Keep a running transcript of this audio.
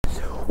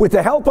With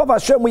the help of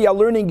Hashem, we are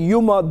learning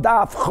Yoma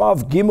Daf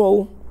Chav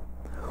Gimel.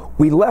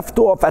 We left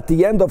off at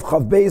the end of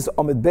Chav Beis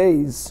Amid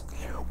Beis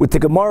with the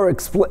Gemara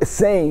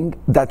saying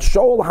that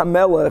Shaul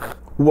HaMelech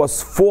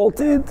was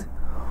faulted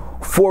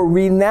for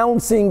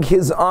renouncing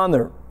his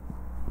honor.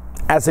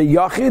 As a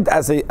yachid,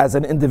 as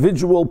an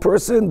individual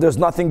person, there's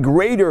nothing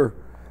greater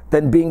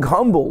than being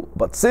humble.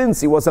 But since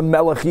he was a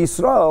Melech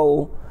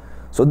Yisrael,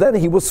 so then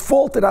he was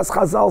faulted, as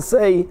Chazal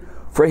say,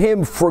 for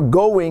him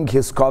foregoing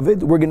his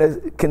kavod. We're going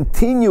to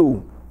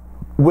continue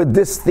with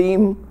this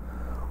theme.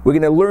 We're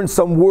going to learn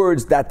some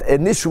words that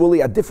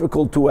initially are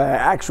difficult to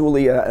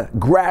actually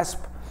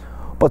grasp,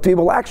 but we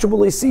will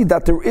actually see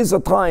that there is a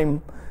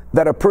time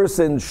that a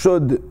person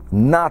should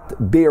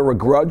not bear a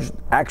grudge.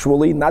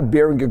 Actually, not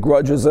bearing a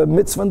grudge is a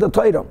mitzvah in the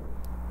Torah,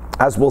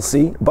 as we'll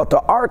see. But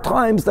there are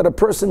times that a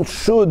person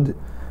should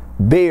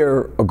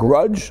bear a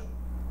grudge,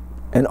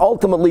 and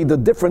ultimately the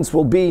difference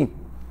will be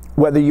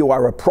whether you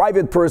are a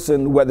private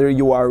person, whether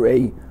you are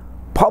a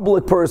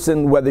public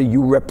person, whether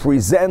you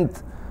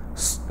represent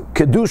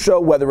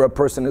Kedusha, whether a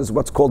person is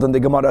what's called in the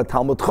Gemara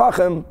Talmud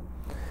Chacham.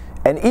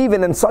 And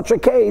even in such a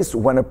case,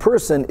 when a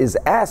person is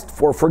asked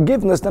for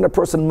forgiveness, then a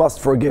person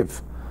must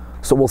forgive.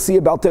 So we'll see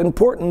about the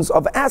importance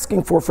of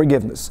asking for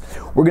forgiveness.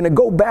 We're going to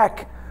go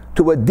back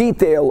to a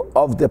detail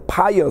of the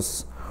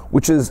payos,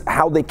 which is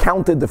how they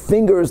counted the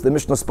fingers. The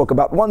Mishnah spoke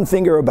about one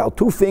finger, about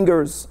two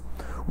fingers.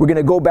 We're going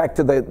to go back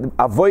to the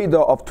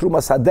avodah of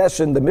Trumas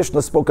Hadeshin. The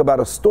Mishnah spoke about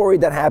a story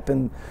that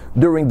happened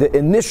during the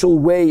initial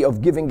way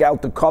of giving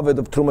out the kavod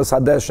of Trumas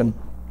Hadeshin.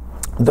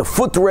 The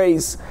foot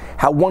race,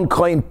 how one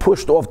kohen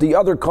pushed off the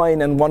other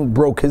kohen and one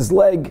broke his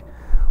leg.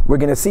 We're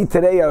going to see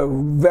today a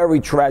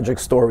very tragic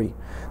story.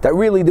 That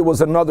really there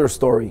was another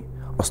story.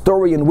 A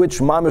story in which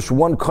mamish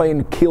one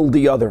kohen killed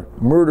the other,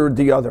 murdered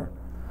the other.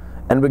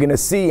 And we're going to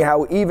see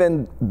how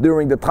even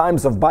during the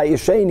times of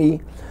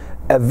Bayesheni,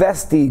 a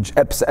vestige,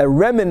 a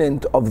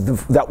remnant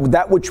of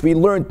that which we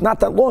learned not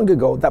that long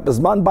ago, that was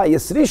man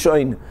Bayes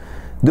Rishon,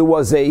 there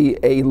was a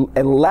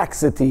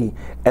laxity,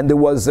 and there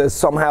was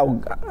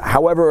somehow,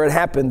 however it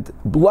happened,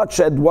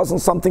 bloodshed wasn't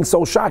something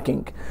so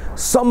shocking.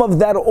 Some of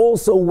that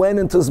also went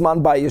into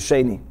Zman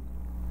Bayesheni.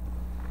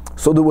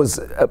 So there was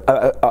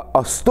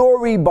a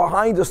story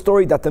behind the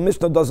story that the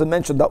Mishnah doesn't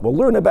mention that we'll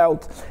learn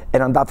about.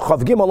 And on Daf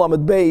Chav Gimel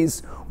Amud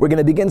Beis, we're going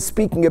to begin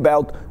speaking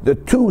about the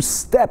two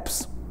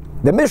steps.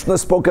 The Mishnah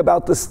spoke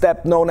about the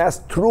step known as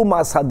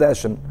Trumas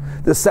Hadeshin,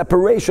 the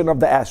separation of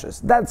the ashes.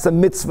 That's a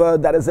mitzvah,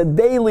 that is a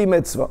daily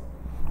mitzvah.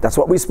 That's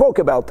what we spoke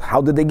about. How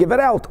did they give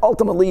it out?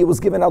 Ultimately, it was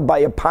given out by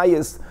a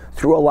pious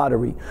through a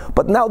lottery.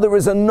 But now there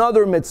is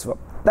another mitzvah.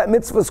 That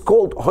mitzvah is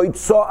called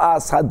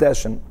Hoitzoas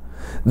Hadeshin,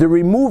 the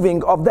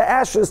removing of the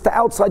ashes to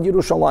outside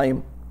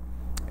Yerushalayim.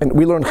 And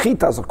we learn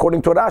chitas,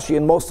 according to Rashi,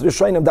 in most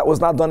Rishonim, that was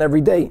not done every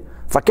day.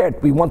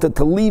 Fakert, we wanted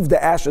to leave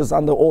the ashes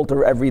on the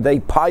altar every day,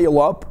 pile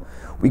up.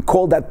 We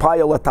called that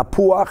pile a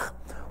tapuach.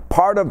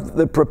 Part of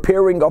the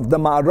preparing of the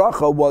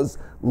ma'aracha was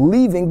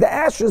leaving the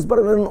ashes, but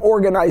in an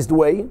organized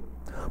way.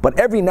 But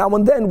every now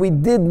and then we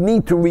did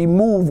need to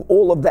remove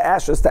all of the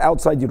ashes to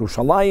outside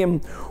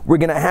Yerushalayim. We're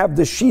going to have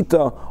the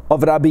shita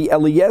of Rabbi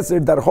Eliezer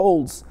that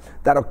holds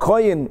that a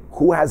kohen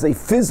who has a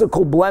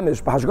physical blemish,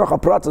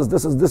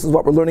 this is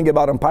what we're learning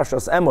about in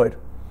Parshas Emor.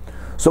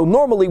 So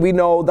normally we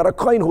know that a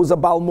kohen who's a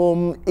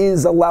balmum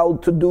is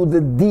allowed to do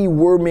the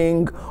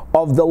deworming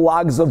of the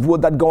logs of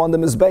wood that go on the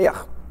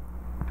mizbeach.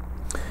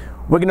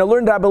 We're going to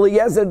learn Rabbi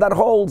Eliezer that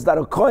holds that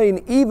a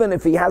kohen, even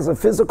if he has a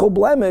physical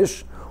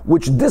blemish,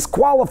 which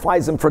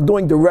disqualifies him for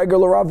doing the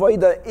regular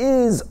avodah,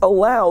 is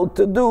allowed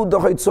to do the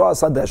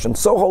Hoitzoas Hadeshin.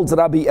 So holds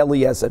Rabbi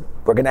Eliezer.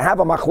 We're going to have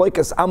a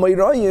machlokes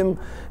Amoraim,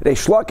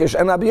 Reish Lakish,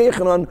 and Rabbi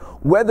Yechanan,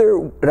 whether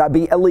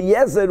Rabbi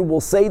Eliezer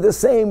will say the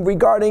same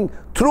regarding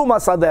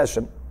Trumas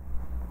Hadeshin.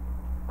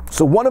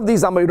 So one of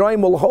these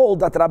Amoraim will hold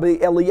that Rabbi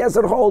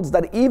Eliezer holds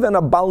that even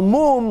a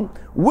Balmum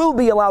will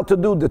be allowed to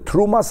do the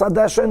Trumas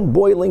Hadeshin,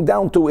 boiling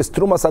down to is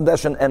Trumas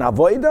Hadeshin an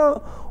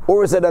avodah,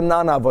 or is it a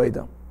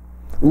non-avodah?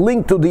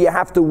 Linked to, do you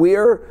have to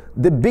wear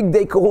the big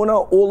day kahuna,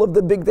 all of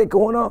the big day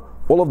kahuna,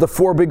 all of the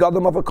four big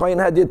adam of a kohen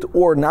hadit,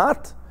 or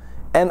not?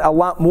 And a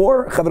lot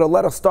more. Chavra,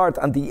 let us start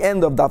on the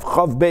end of Daf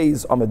Chav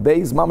Beis Amid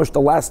Beis, mamish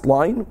the last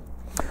line.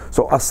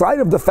 So aside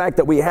of the fact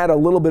that we had a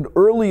little bit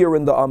earlier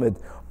in the Amid,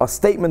 a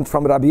statement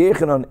from Rabbi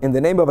Yechanan in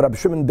the name of Rabbi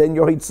Shimon ben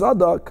Yochai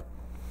Tzadok,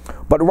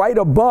 but right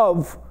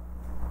above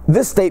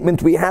this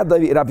statement we had the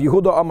Rabbi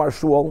Yehuda Amar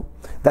Shmuel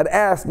that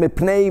asked,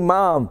 Mipnei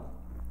ma,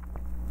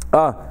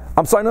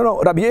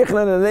 Rabbi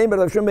Yechanan in the name of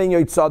Rabbi Shimon ben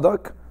Yochai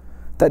Tzadok,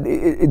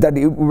 that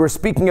we were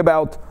speaking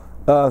about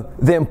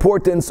the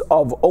importance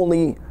of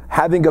only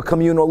having a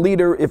communal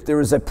leader if there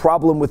is a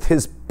problem with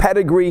his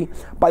pedigree.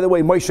 By the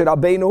way, Moshe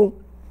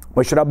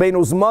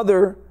Rabbeinu's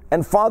mother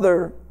and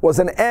father was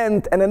an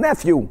aunt and a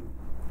nephew.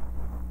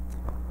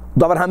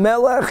 David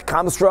HaMelech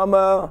comes from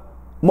a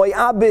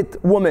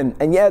Moabit woman,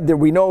 and yet there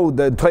we know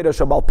the Torah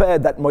Shabbal Peh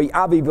that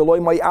Moabi v'loi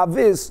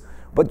Moavis.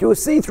 But you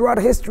see throughout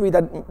history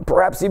that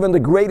perhaps even the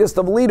greatest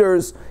of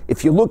leaders,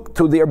 if you look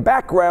to their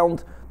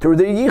background, to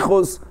the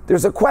yichus,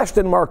 there's a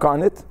question mark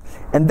on it.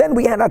 And then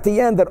we had at the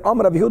end that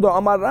Amar Rav Yehuda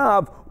Amar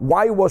Rav,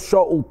 why was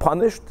Shaul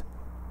punished?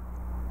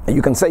 And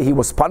you can say he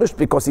was punished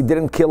because he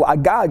didn't kill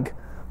Agag.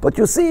 But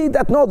you see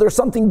that no, there's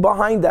something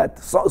behind that.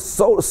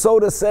 So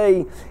to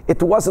say,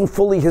 it wasn't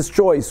fully his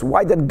choice.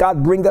 Why did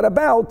God bring that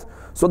about?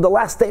 So the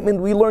last statement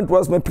we learned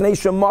was Mepnei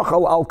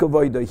shemachal al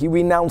kavoda. He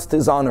renounced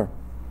his honor.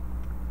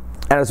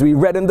 And as we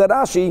read in the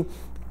Rashi,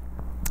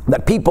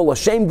 that people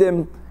ashamed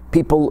him,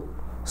 people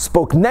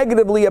spoke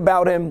negatively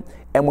about him,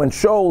 and when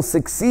Shaul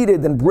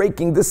succeeded in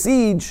breaking the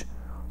siege,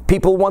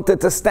 people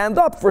wanted to stand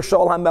up for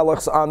Shaul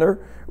HaMelech's honor,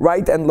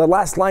 right? And the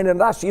last line in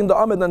Rashi in the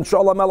Amid, then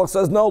Shaul HaMelech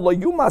says, no, lo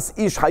yumas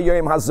ish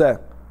hayom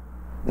hazeh.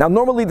 Now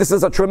normally this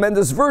is a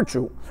tremendous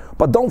virtue,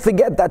 but don't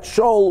forget that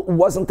Shaul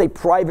wasn't a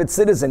private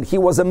citizen, he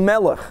was a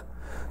melech.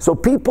 So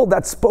people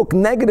that spoke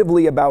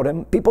negatively about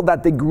him, people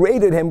that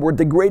degraded him, were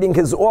degrading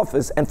his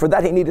office, and for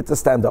that he needed to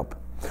stand up.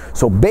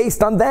 So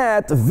based on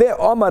that,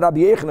 ve'omar Rabbi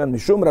Yechanan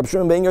mishum Rab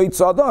Shimon ben Yoy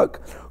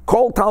Tzadok,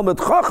 kol Talmud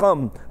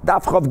Chacham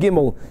daf chav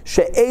gimel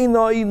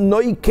she'enoi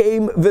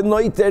noikem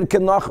v'noiter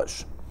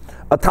kenachash.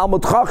 A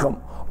Talmud Chacham,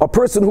 a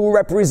person who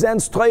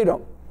represents Torah,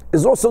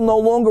 is also no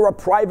longer a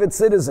private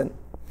citizen.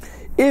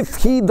 If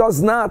he does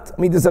not,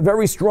 these are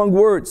very strong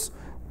words,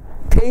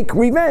 take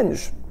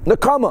revenge,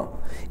 nekama.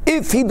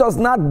 If he does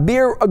not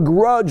bear a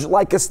grudge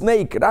like a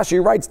snake,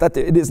 Rashi writes that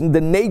it is in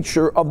the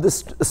nature of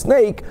this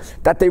snake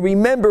that they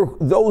remember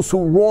those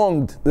who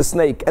wronged the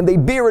snake, and they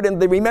bear it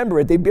and they remember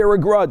it. They bear a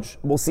grudge.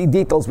 We'll see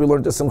details. We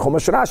learned this in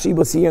Chumash Rashi.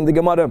 We'll see in the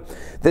Gemara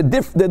the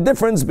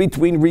difference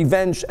between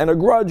revenge and a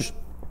grudge.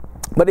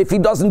 But if he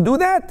doesn't do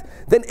that,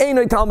 then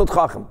Einoi Talmud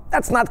Chacham.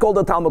 That's not called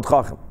a Talmud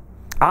Chacham.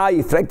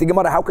 You frag the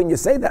Gemara, how can you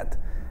say that?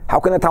 How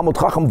can a Talmud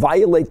Chacham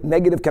violate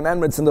negative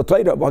commandments in the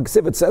Torah? Well, it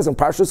says in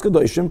Parshas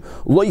Kedoshim,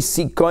 Lo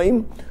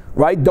sikoim,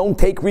 right? Don't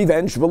take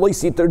revenge. V'lo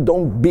sitor,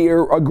 don't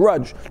bear a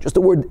grudge. Just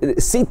the word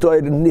sitor,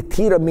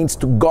 nitira, means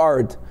to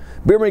guard.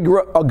 Bearing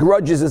a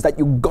grudge is that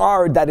you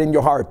guard that in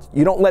your heart.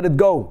 You don't let it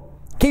go.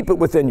 Keep it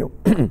within you.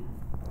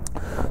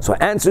 So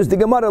answers the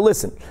Gemara,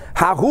 listen.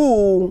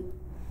 Hahu,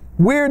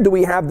 where do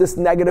we have this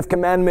negative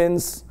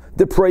commandments?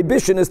 The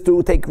prohibition is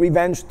to take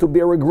revenge, to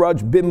bear a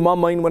grudge, bim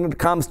mamain, when it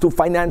comes to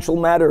financial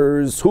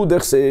matters, hu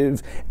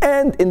dersiv.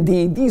 And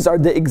indeed, these are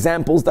the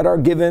examples that are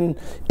given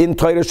in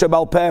Torah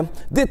Shebal Peh.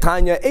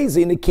 Ditanya,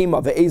 ezi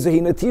nekima, ve'ezi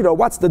hinatira.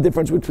 What's the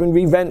difference between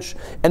revenge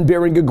and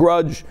bearing a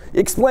grudge?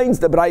 Explains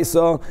the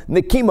Braisa.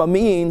 Nekima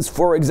means,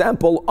 for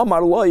example,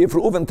 Amar lo, if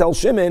Reuven tells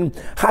Shimon,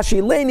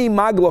 hashileni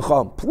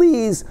maglacha,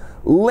 please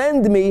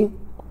lend me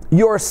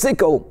your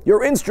sickle,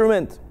 your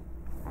instrument.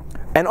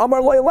 And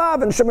Amar lo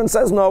lav, and Shimon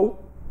says no.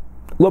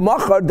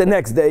 Lamachar, the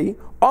next day,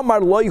 Amar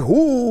loy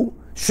hu,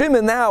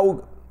 Shimon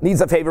now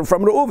needs a favor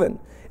from Reuven.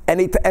 And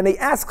he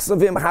asks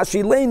of him,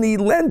 Hashileni,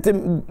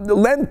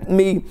 lend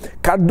me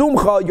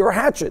kardumcha, your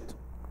hatchet.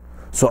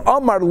 So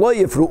Amar loy,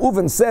 if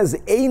Reuven says,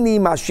 Eini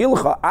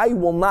mashilcha, I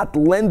will not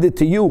lend it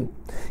to you.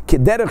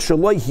 Kederech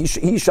shaloi,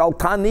 he shall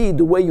tani,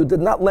 the way you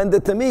did not lend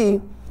it to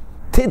me,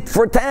 tit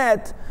for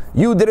tat,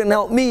 you didn't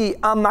help me,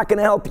 I'm not going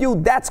to help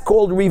you. That's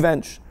called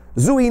revenge.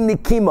 Zui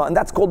nikima, and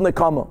that's called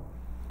nekama.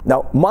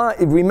 Now,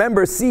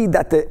 remember, see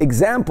that the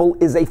example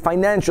is a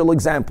financial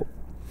example.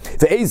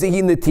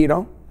 Ve'ezehi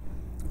netira.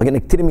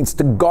 Again, netira means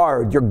to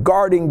guard. You're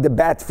guarding the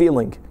bad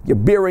feeling. You're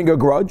bearing a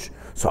grudge.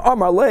 So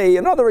Amar lei,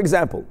 another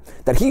example.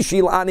 That he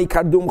shil ani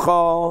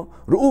kardumcha.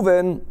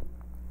 Reuven,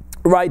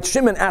 right?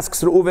 Shimon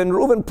asks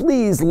Reuven,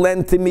 please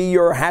lend to me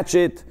your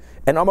hatchet.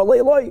 And Amar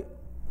lei loi.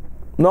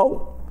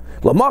 No.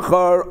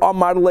 Lamachar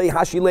Amar lei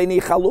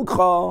hashileni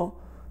chalukcha.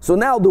 So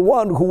now the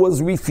one who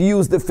was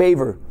refused the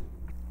favor,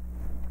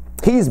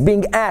 he's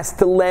being asked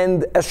to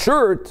lend a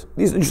shirt.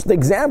 This is just an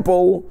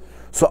example.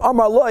 So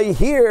Amar Loi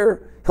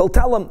here, he'll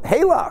tell him,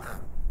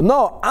 Heilach,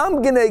 no,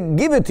 I'm going to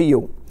give it to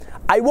you.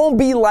 I won't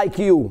be like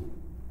you.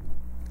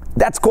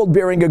 That's called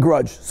bearing a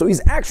grudge. So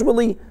he's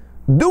actually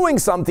doing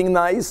something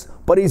nice,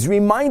 but he's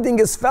reminding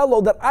his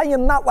fellow that I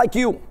am not like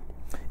you.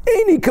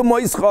 That's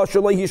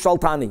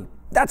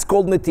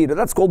called netira.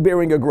 That's called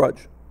bearing a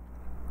grudge.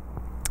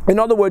 In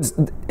other words,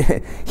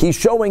 he's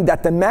showing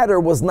that the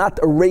matter was not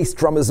erased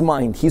from his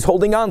mind. He's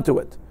holding on to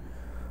it.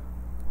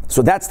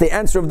 So that's the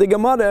answer of the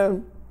Gemara,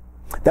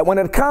 that when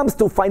it comes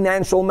to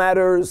financial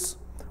matters,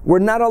 we're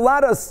not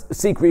allowed to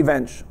seek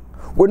revenge.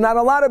 We're not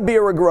allowed to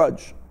bear a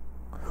grudge.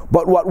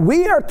 But what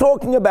we are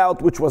talking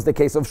about, which was the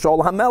case of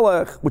Shaul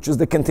HaMelech, which is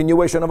the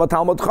continuation of a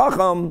Talmud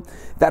Chacham,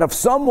 that if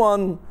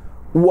someone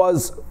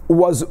was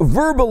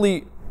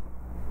verbally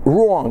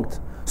wronged,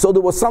 so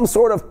there was some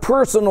sort of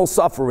personal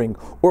suffering,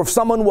 or if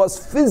someone was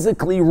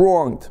physically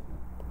wronged,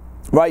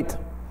 right?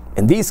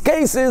 In these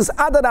cases,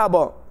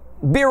 adarabba,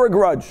 bear a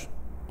grudge.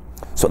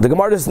 So the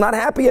Gemara is not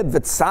happy at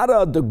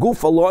v'tzara de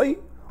guf aloi.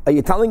 Are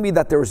you telling me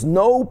that there is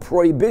no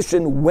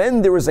prohibition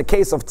when there is a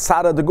case of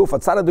tzara de gufa?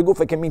 Tzara de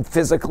gufa can mean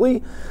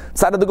physically.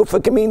 Tzara de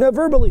gufa can mean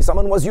verbally.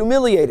 Someone was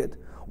humiliated.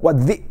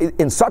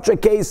 In such a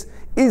case,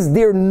 is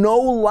there no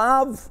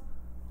lav?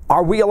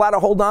 Are we allowed to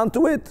hold on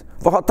to it?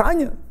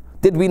 V'hatanya.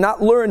 Did we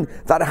not learn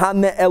that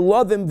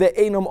hane'elavim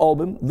ve'enam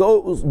albim,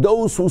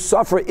 those who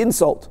suffer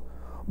insult,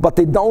 but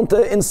they don't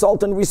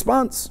insult in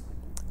response?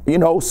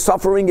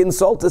 Suffering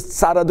insult is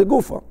tzara de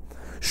gufa.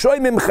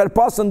 Shoymim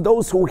cherpasan,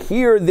 those who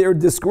hear their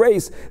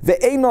disgrace,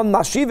 ve'enam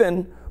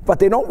nashiven, but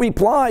they don't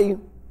reply.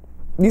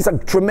 These are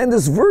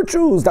tremendous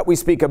virtues that we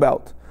speak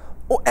about.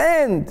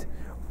 And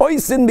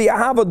oisin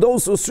bi'ahava,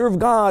 those who serve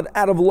God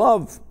out of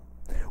love.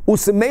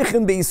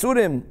 Usemechin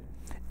be'isurim,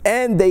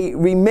 and they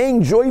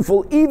remain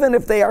joyful even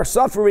if they are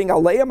suffering.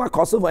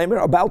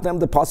 Aliyah about them,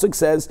 the pasuk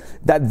says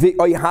that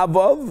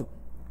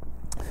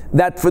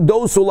that for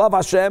those who love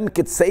Hashem,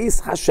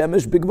 kitseis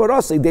Hashemish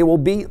bigvarasi, they will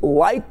be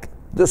like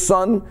the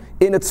sun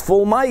in its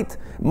full might.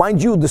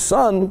 Mind you, the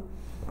sun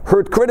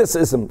heard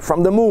criticism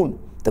from the moon.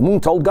 The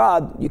moon told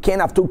God, you can't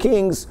have two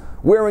kings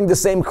wearing the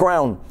same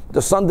crown.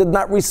 The sun did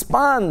not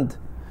respond.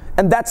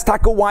 And that's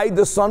taka why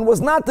the sun was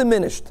not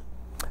diminished.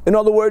 In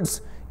other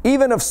words,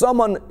 even if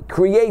someone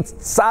creates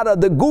tzara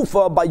de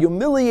gufa by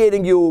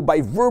humiliating you, by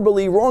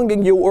verbally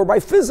wronging you, or by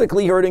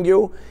physically hurting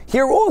you,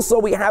 here also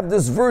we have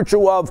this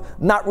virtue of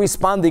not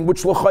responding,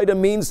 which l'chayda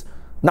means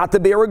not to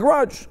bear a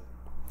grudge.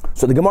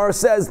 So the Gemara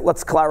says,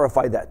 let's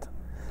clarify that.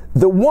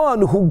 The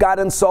one who got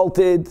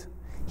insulted,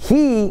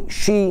 she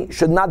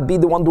should not be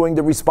the one doing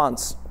the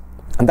response.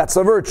 And that's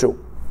a virtue.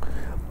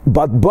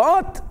 But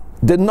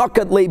the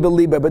nakat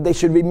leiba, but they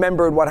should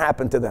remember what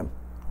happened to them.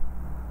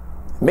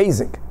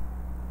 Amazing.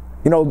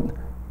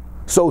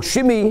 So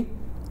Shimi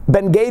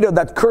ben Geda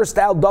that cursed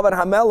out David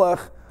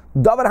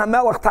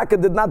HaMelech Taka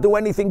did not do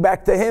anything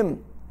back to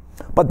him.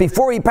 But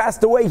before he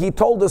passed away, he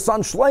told his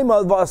son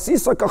Shleima,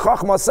 V'asisa kachach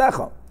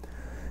masecha.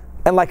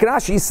 And like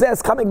Rashi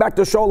says, coming back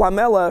to Shaul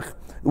HaMelech,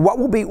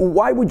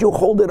 why would you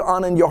hold it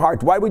on in your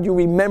heart? Why would you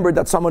remember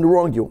that someone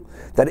wronged you?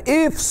 That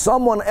if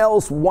someone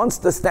else wants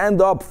to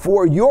stand up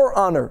for your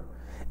honor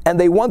and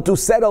they want to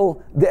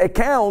settle the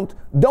account,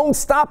 don't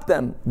stop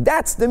them.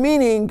 That's the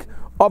meaning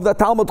of the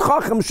Talmud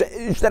Chacham,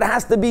 that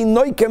has to be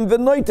noikem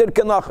v'noiter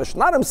kenachash,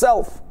 not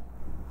himself,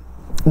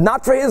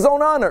 not for his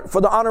own honor,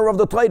 for the honor of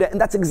the Torah. And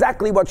that's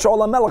exactly what Shaul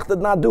HaMelech did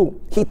not do.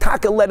 He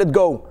taka let it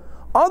go.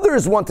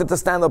 Others wanted to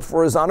stand up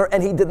for his honor,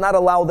 and he did not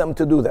allow them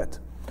to do that.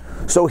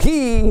 So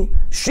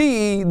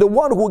she, the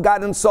one who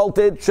got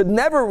insulted, should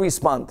never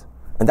respond,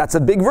 and that's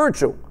a big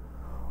virtue.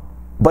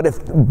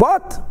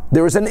 But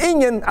there is an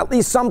inyan, at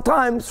least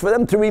sometimes, for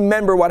them to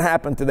remember what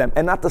happened to them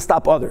and not to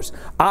stop others.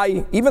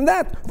 Even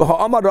that,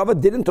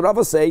 didn't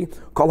Rava say,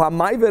 Kol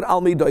hamayver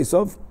al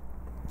midosav,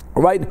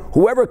 right?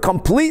 Whoever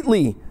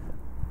completely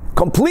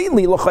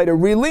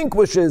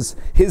relinquishes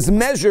his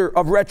measure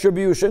of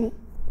retribution,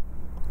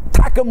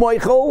 taka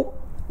moichel,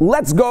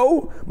 let's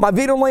go.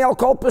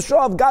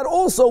 God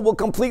also will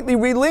completely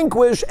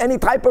relinquish any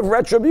type of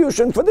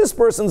retribution for this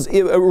person's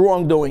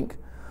wrongdoing.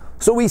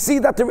 So we see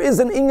that there is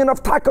an inyan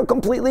of taka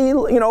completely,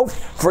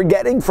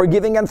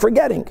 forgiving and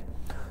forgetting.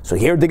 So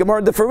here the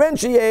Gemara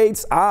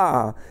differentiates,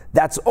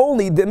 that's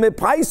only the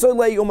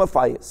mepaisole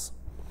umafayis.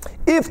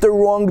 If the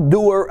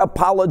wrongdoer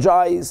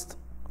apologized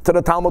to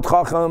the Talmud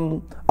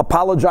Chacham,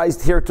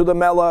 apologized here to the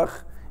Melech,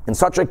 in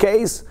such a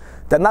case,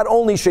 then not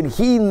only should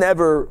he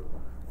never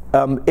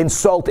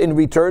insult in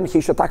return, he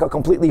should taka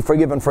completely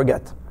forgive and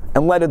forget,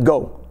 and let it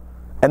go,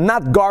 and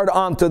not guard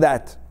on to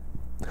that.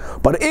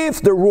 But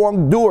if the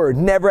wrongdoer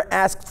never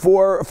asked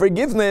for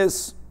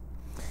forgiveness,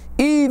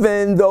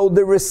 even though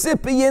the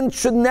recipient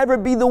should never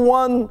be the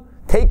one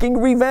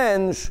taking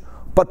revenge,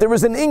 but there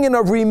is an inyan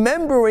of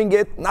remembering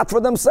it, not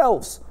for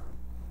themselves,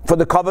 for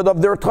the covet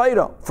of their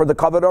Torah, for the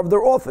covet of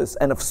their office.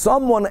 And if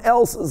someone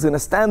else is going to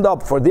stand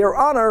up for their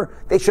honor,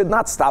 they should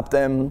not stop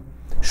them.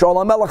 Shaul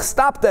HaMelech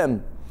stopped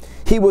them.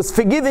 He was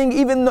forgiving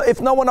even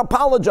if no one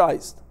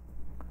apologized.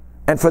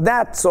 And for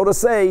that, so to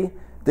say,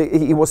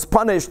 he was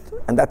punished,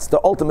 and that's the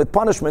ultimate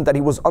punishment, that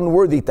he was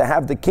unworthy to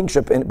have the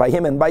kingship by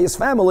him and by his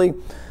family.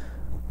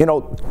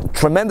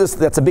 Tremendous,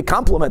 that's a big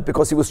compliment,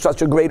 because he was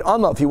such a great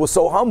anav, he was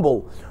so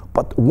humble.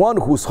 But one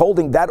who's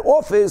holding that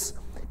office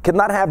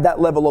cannot have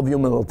that level of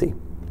humility.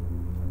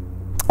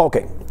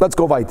 Okay, let's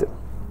go weiter.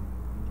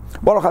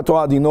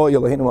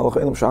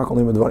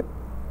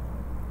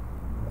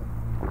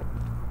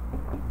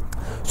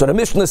 So the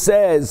Mishnah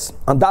says,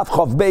 on Daf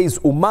Chav Beis,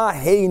 Uma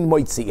Hein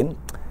Moitziin,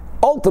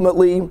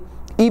 ultimately,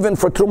 even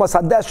for Trumas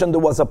Hadeshen, there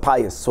was a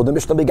pious. So the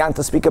Mishnah began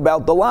to speak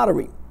about the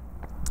lottery.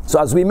 So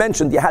as we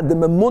mentioned, you had the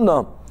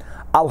Memuna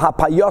al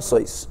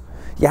HaPayosos.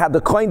 You had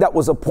the kohen that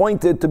was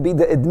appointed to be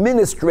the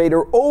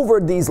administrator over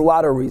these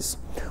lotteries,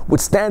 would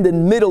stand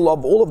in the middle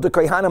of all of the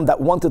kohanim that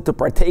wanted to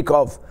partake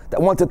of,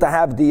 that wanted to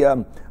have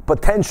the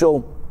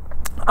potential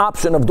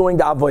option of doing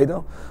the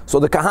avodah. So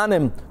the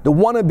kohanim, the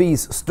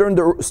wannabes,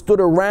 stood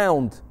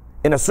around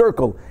in a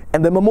circle,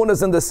 and the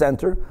mamunas in the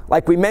center.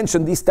 Like we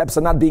mentioned, these steps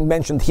are not being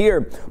mentioned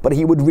here, but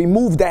he would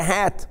remove the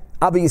hat.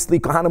 Obviously,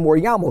 kohanim wore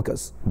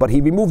yarmulkes, but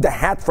he removed the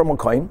hat from a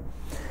kohen,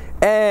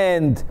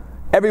 and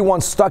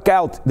everyone stuck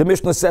out, the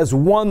Mishnah says,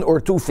 1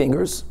 or 2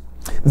 fingers.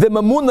 The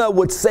mamuna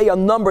would say a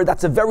number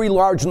that's a very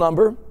large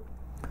number.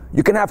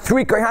 You can have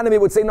 3 kohanim,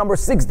 it would say number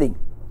 60.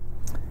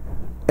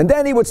 And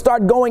then he would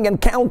start going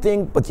and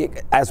counting, but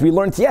as we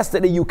learned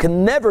yesterday, you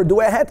can never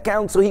do a head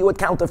count, so he would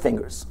count the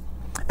fingers.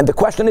 And the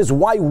question is,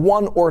 why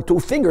 1 or 2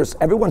 fingers?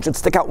 Everyone should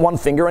stick out 1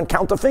 finger and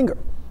count a finger.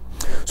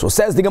 So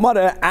says the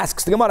Gemara,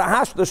 asks the Gemara,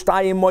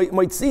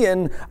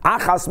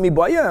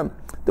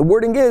 the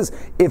wording is,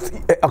 if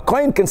a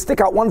kohen can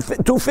stick out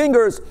 2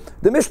 fingers,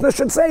 the Mishnah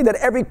should say that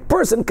every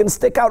person can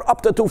stick out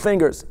up to 2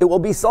 fingers. It will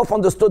be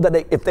self-understood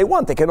that if they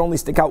want, they can only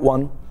stick out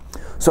 1.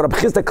 So Rab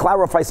Chizda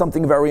clarifies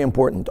something very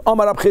important.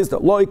 Amar Rab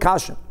Chizda, lo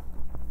ikasha.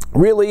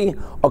 Really,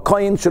 a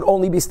kohen should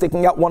only be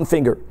sticking out 1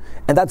 finger,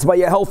 and that's by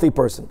a healthy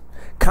person.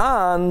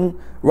 Kan,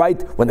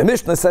 right, when the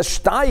Mishnah says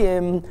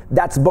shtayim,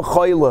 that's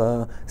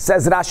b'choila.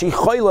 Says Rashi,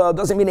 choila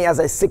doesn't mean he has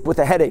a sick with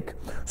a headache.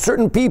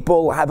 Certain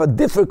people have a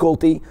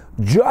difficulty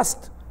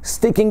just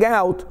sticking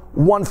out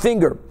 1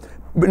 finger.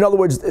 In other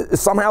words,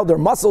 somehow their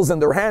muscles in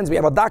their hands, we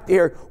have a doctor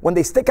here, when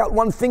they stick out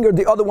 1 finger,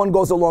 the other one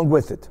goes along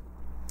with it.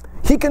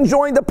 He can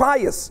join the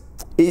pious.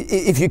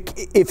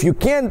 If you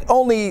can't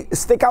only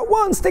stick out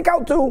 1, stick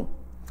out 2.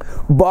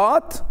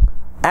 But,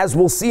 as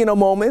we'll see in a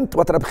moment,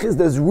 what Rab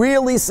Chizda is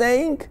really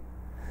saying,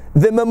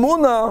 the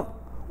memuna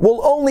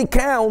will only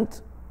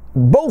count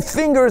both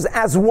fingers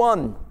as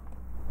 1.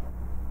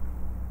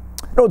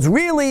 No,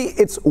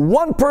 it's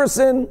 1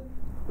 person,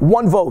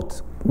 1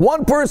 vote.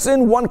 1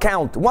 person, 1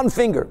 count, 1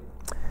 finger.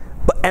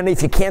 And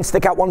if you can't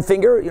stick out 1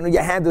 finger,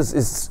 your hand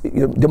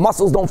the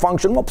muscles don't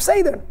function, well,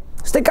 say then.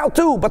 Stick out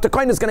 2, but the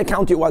kohen is going to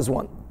count you as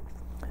 1.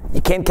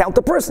 You can't count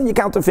the person, you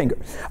count the finger.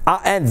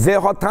 And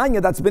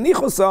ve'hotanya, that's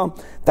benichusa,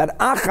 that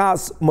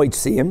achas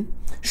moitziyim,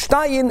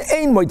 shtayin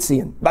ein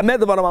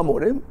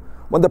moitziyim.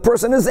 When the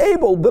person is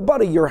able,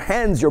 but your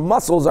hands, your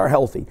muscles are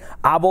healthy.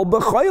 Avol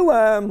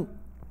b'choylem,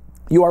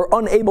 you are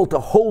unable to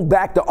hold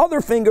back the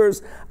other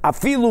fingers.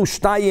 Afilu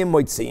shtayim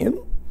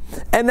moitziyim.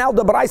 And now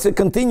the Baraisa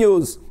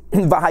continues.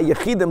 There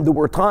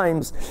were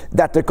times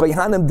that the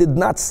kohanim did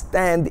not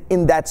stand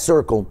in that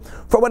circle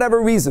for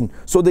whatever reason.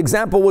 So the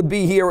example would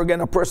be here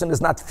again: a person is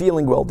not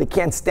feeling well, they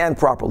can't stand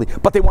properly,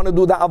 but they want to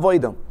do the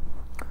avodah.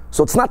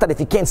 So it's not that if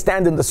you can't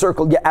stand in the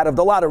circle, you're out of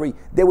the lottery.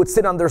 They would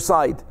sit on their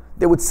side.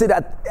 They would sit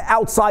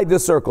outside the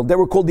circle. They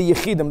were called the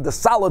yechidim, the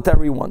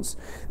solitary ones.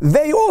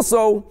 They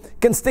also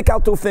can stick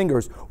out 2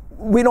 fingers.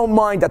 We don't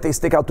mind that they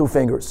stick out 2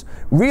 fingers.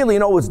 Really,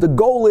 the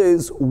goal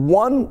is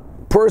 1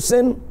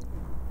 person,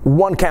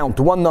 1 count,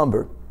 1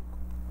 number.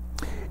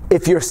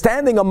 If you're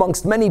standing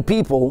amongst many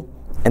people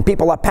and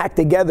people are packed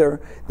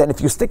together, then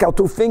if you stick out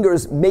 2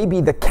 fingers, maybe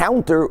the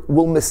counter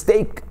will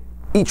mistake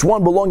each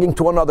one belonging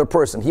to another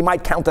person. He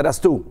might count it as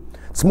 2.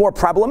 It's more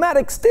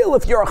problematic. Still,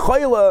 if you're a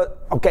chayla,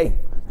 okay,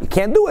 you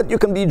can't do it. You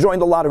can join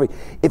the lottery.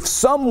 If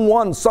some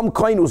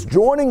kohen who's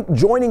joining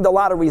the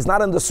lottery is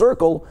not in the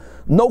circle,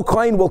 no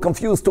kohen will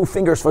confuse 2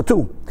 fingers for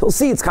 2. He'll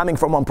see it's coming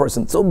from 1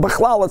 person. So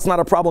b'chlal, it's not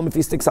a problem if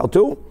he sticks out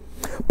 2.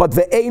 But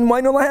ve'ein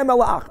maynu lahem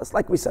ela achas,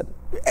 like we said.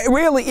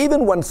 Really,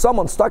 even when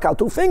someone stuck out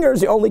 2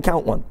 fingers, you only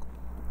count 1.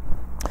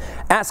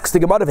 Asks the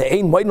Gemara,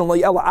 ve'ein maynu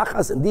lahem ela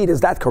achas. Indeed,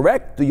 is that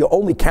correct? Do you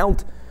only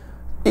count?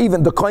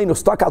 Even the kohen who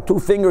stuck out 2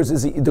 fingers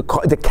is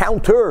the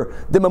counter.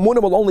 The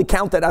memuna will only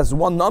count it as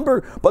 1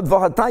 number. But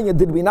v'hatanya,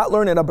 did we not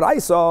learn in a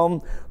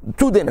Braisa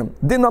 2 dinim?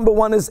 Din number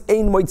 1 is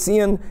ein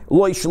moitzian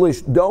loy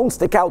shlish. Don't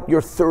stick out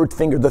your 3rd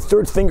finger. The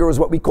 3rd finger is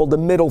what we call the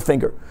middle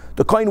finger.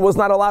 The kohen was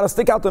not allowed to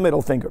stick out the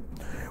middle finger.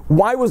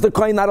 Why was the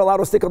kohen not allowed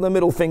to stick out the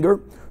middle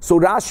finger? So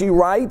Rashi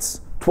writes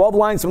 12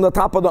 lines from the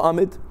top of the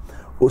Amid.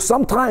 Well,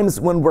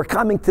 sometimes when we're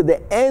coming to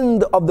the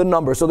end of the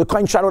number, so the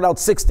kohen shouted out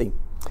 60.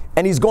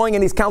 And he's going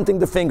and he's counting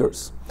the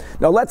fingers.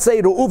 Now let's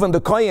say Reuven,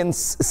 the kohen,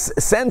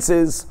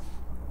 senses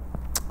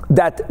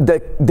that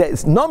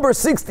the number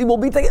 60 will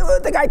be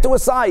the guy to a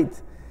side.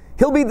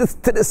 He'll be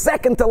to the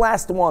second to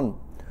last one.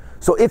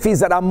 So if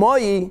he's at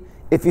Amoyi,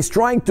 if he's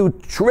trying to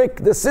trick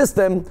the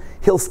system,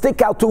 he'll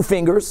stick out 2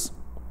 fingers.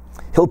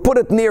 He'll put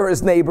it near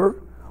his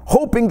neighbor,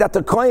 hoping that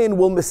the kohen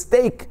will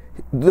mistake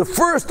the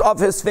first of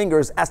his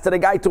fingers as to the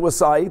guy to a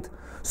side.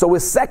 So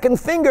his 2nd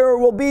finger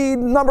will be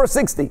number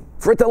 60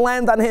 for it to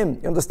land on him.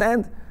 You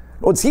understand?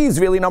 He's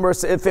really number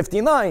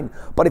 59.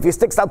 But if he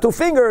sticks out 2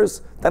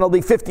 fingers, then it'll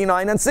be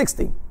 59 and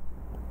 60.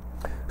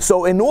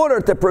 So in order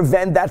to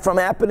prevent that from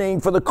happening,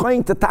 for the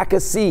kohen to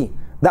see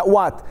that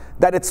what?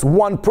 That it's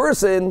 1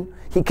 person,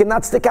 he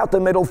cannot stick out the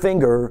middle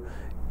finger.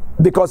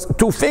 Because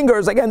 2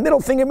 fingers, again, middle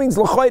finger means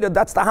l'choida,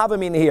 that's the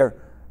havamin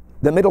here.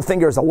 The middle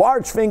finger is a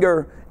large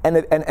finger, and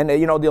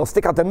they'll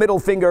stick out the middle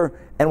finger,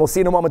 and we'll see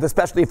in a moment,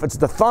 especially if it's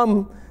the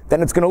thumb,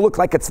 then it's going to look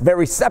like it's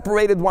very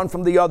separated one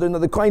from the other, and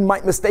the kohen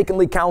might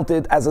mistakenly count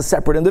it as a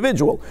separate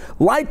individual.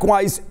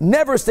 Likewise,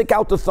 never stick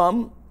out the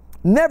thumb.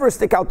 Never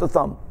stick out the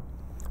thumb.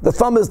 The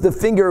thumb is the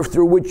finger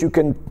through which you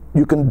can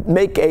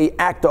make a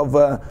act of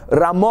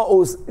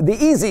rama'os the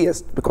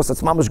easiest, because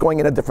it's mamash going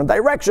in a different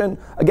direction.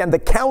 Again, the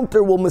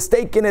counter will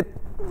mistake in it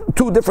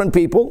 2 different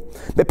people.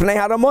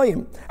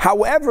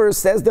 However,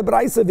 says the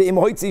Braisa,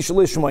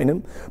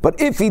 but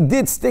if he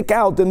did stick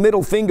out the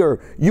middle finger,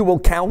 you will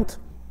count.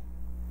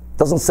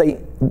 Doesn't say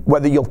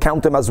whether you'll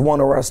count him as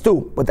one or as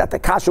two, but that the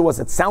kasha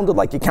was, it sounded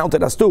like you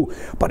counted as two.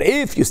 But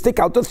if you stick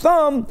out the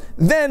thumb,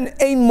 then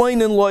ein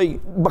moinen loy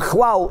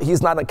b'chlal,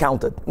 he's not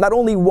accounted. Not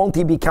only won't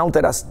he be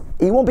counted as,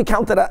 he won't be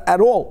counted at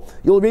all.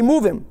 You'll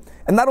remove him.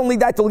 And not only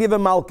that, you'll give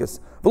him malchus.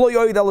 For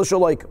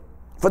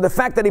the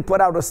fact that he put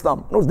out his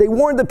thumb. They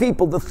warned the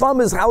people, the thumb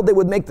is how they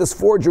would make this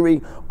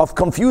forgery of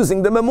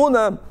confusing the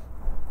memuna,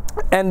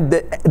 and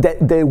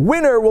the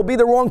winner will be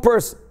the wrong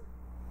person.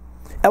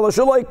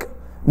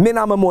 Min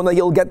ha-memuna,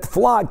 you'll get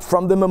flogged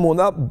from the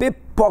memuna.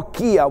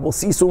 Bipokia, we'll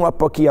see soon what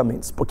pokia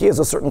means. Pokia is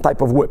a certain type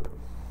of whip.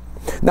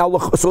 Now,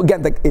 so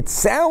again, it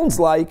sounds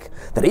like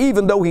that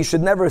even though he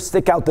should never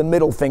stick out the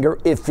middle finger,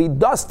 if he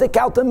does stick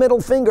out the middle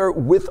finger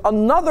with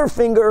another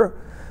finger,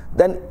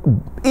 then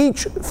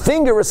each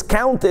finger is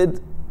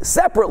counted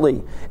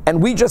separately.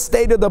 And we just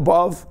stated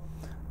above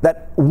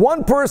that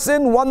one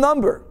person, one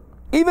number.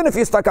 Even if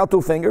he stuck out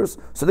two fingers.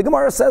 So the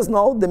Gemara says,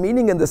 no, the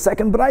meaning in the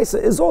second braisa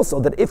is also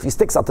that if he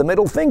sticks out the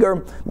middle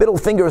finger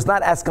is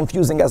not as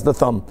confusing as the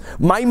thumb.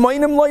 My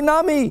moinim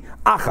loinami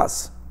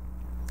achas.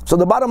 So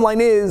the bottom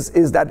line is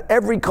that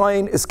every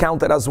coin is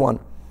counted as one.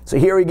 So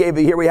here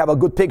we have a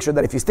good picture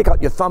that if you stick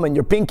out your thumb and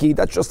your pinky,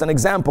 that's just an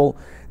example,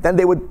 then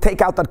they would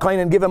take out that coin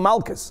and give him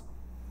malchus.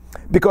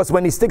 Because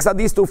when he sticks out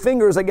these two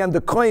fingers, again,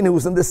 the coin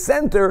who's in the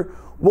center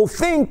will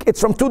think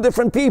it's from two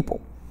different people.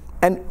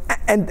 And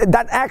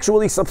that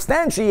actually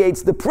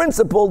substantiates the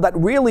principle that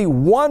really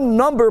one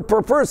number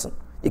per person.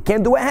 You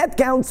can't do a head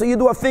count, so you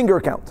do a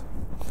finger count.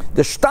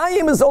 The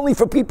shtayim is only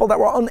for people that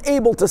were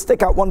unable to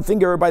stick out one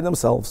finger by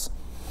themselves.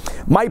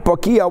 My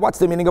pokia, what's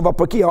the meaning of a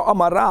pokia?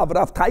 Amarav,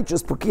 Rav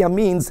Taich's pokia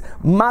means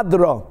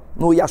madra.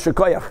 No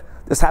yashikoyach.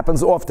 This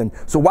happens often.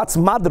 So what's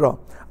madra?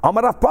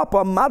 Amarav Papa,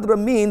 madra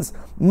means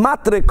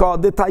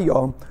matrika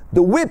detayo,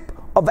 the whip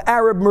of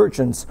Arab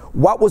merchants.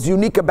 What was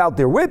unique about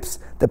their whips?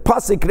 The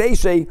pasik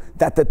reishe,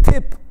 that the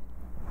tip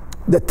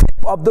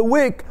of the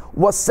wick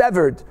was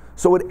severed.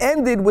 So it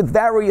ended with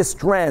various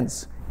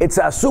strands. It's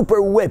a super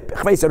whip.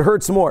 It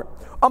hurts more.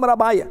 Now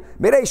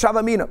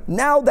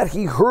that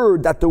he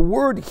heard that the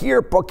word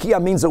here, pokia,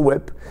 means a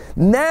whip,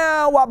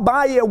 now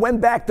Abaya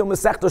went back to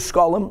Masechta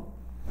Shkolim.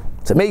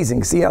 It's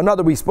amazing. See,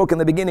 another we spoke in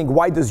the beginning,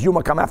 why does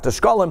Yoma come after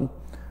Shkolim?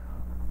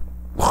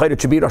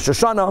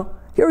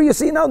 Here you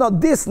see, no,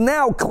 this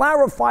now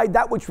clarified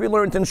that which we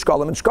learned in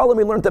Shkolim. In Shkolim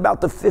we learned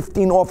about the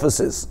 15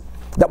 offices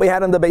that we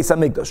had in the Beis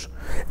HaMikdash.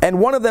 And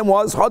one of them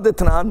was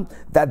Hadetran,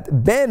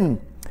 that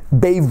Ben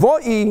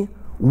Beivoi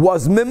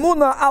was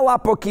Memuna ala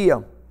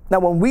Pokia. Now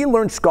when we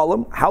learned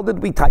Shkolim, how did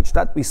we touch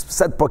that? We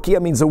said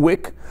Pokia means a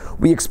wick.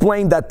 We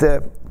explained that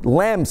the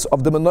lamps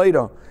of the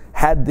menorah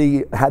had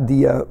the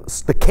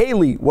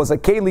keli, was a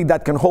keli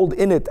that can hold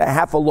in it a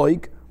half a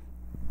loig.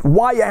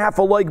 Why a half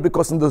a loig?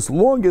 Because in this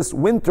longest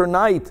winter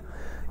night,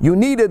 you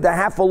needed a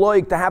half a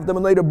loig to have the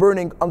menorah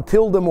burning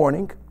until the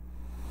morning.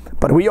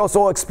 But we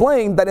also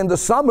explained that in the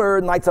summer,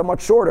 nights are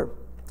much shorter.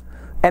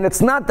 And it's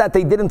not that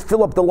they didn't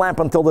fill up the lamp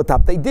until the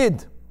top. They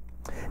did.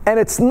 And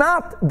it's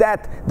not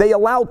that they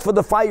allowed for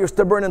the fires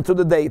to burn into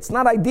the day. It's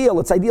not ideal.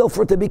 It's ideal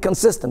for it to be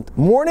consistent.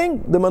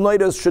 Morning, the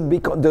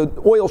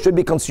oil should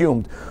be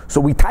consumed.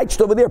 So we touched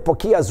over there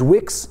Pokia's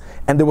wicks,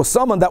 and there was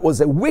someone that was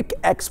a wick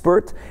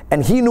expert,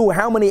 and he knew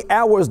how many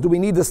hours do we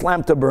need this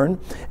lamp to burn.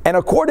 And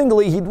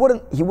accordingly, he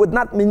would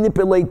not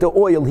manipulate the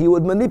oil. He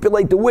would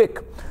manipulate the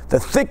wick. The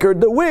thicker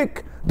the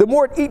wick, the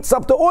more it eats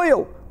up the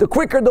oil, the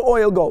quicker the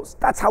oil goes.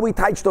 That's how we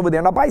touched over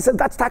there. And Abai said,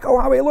 that's how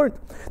I learned.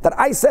 That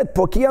I said,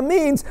 Pokia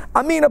means,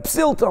 Amina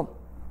Psilta.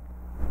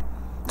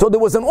 So there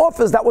was an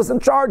office that was in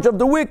charge of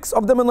the wicks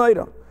of the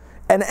menorah.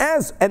 And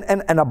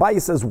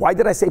Abai says, why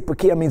did I say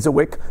Pokia means a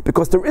wick?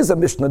 Because there is a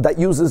Mishnah that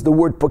uses the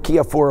word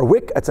Pokia for a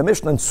wick. It's a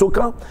Mishnah in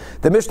Sukkah.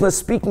 The Mishnah is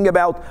speaking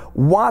about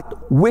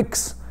what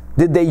wicks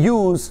did they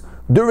use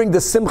during the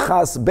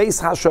Simchas Beis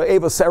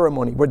HaSha'eva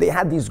ceremony, where they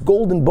had these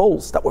golden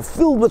bowls that were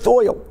filled with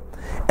oil,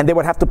 and they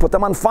would have to put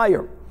them on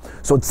fire.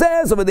 So it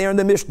says over there in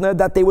the Mishnah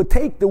that they would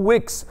take the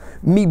wicks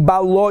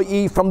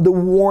mibaloi, from the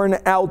worn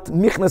out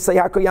michnasei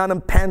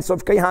hakoyanim, pants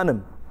of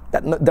kohanim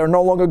that they're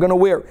no longer going to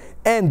wear,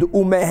 and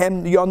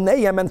umehem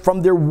yoneim, and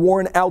from their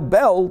worn out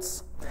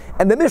belts.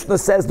 And the Mishnah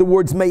says the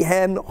words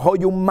mehen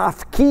hoyu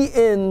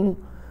mafkiin.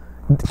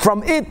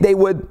 From it they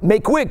would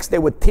make wicks. They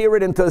would tear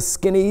it into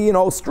skinny,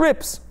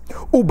 strips.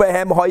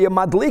 Ubehem hoya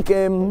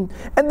madlikim.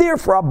 And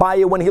therefore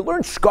Abaye, when he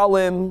learned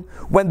Shkolim,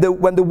 when there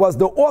was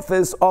the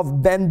office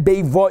of Ben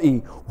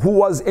Beivoi, who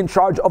was in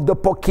charge of the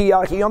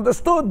Pokia, he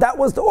understood that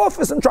was the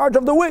office in charge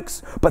of the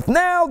wicks. But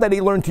now that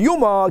he learned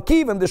Yoma,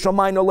 Kivan the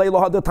Shomayno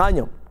Leilo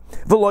Hadatanya,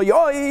 V'lo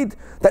yoid,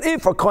 that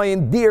if a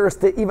kohen dares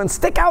to even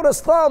stick out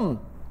his thumb,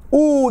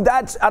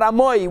 that's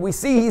Aramoy. We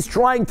see he's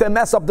trying to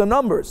mess up the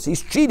numbers.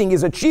 He's cheating.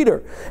 He's a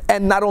cheater.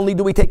 And not only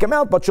do we take him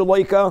out, but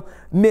Shaloika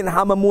min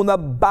hamamuna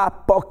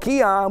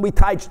bapokia. We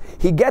touch.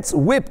 He gets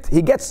whipped.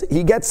 He gets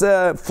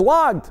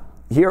flogged.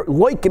 Here,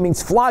 loika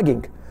means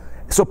flogging.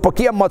 So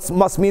pokia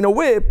must mean a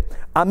whip.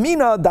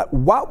 Amina, that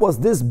what was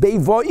this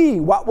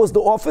beivoi? What was the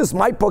office?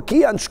 My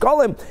pokia and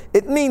shkolim.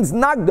 It means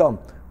nagdam.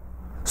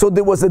 So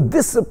there was a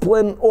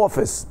discipline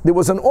office. There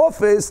was an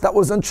office that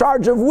was in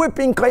charge of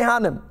whipping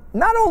Kohanim.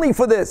 Not only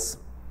for this.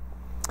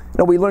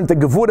 We learned the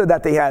gevura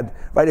that they had,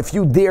 right? If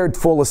you dared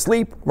fall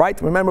asleep, right?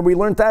 Remember we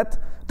learned that?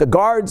 The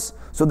guards,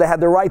 so they had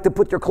the right to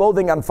put your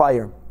clothing on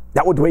fire.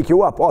 That would wake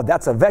you up. Oh,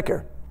 that's a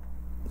veker.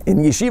 In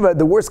yeshiva,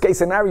 the worst case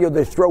scenario,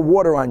 they throw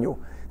water on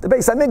you. The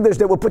Beis HaMikdash,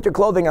 they would put your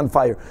clothing on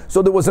fire.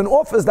 So there was an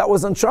office that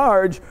was in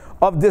charge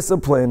of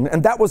discipline,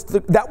 and that's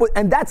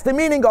the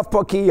meaning of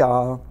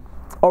Pakia.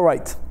 All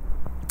right.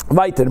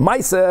 Weiter.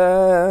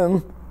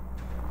 Meise.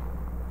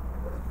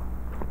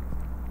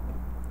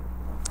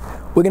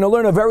 We're going to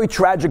learn a very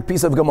tragic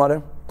piece of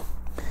Gemara.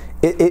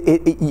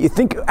 You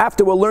think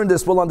after we'll learn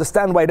this, we'll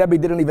understand why Rebbe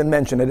didn't even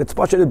mention it.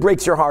 It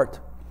breaks your heart.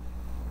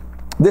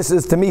 This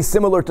is to me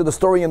similar to the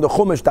story in the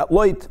Chumash that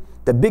Lot,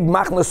 the big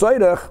Machne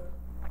Soirach,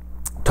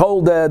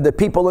 told the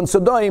people in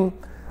Sodom,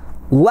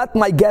 let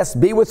my guests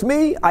be with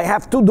me. I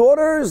have 2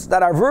 daughters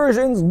that are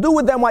virgins. Do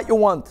with them what you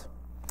want.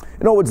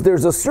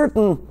 There's a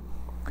certain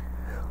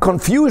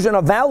confusion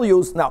of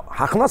values. Now,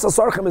 Hachnas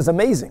Asarchim is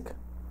amazing.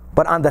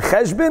 But on the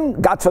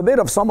Cheshbin, God forbid,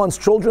 of someone's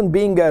children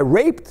being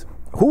raped,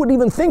 who would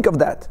even think of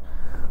that?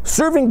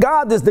 Serving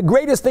God is the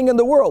greatest thing in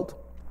the world.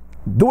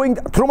 Doing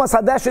Trumas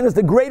Hadeshin is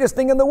the greatest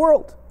thing in the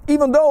world.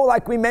 Even though,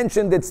 like we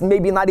mentioned, it's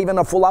maybe not even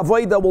a full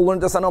avoida, we'll learn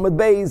this on Amid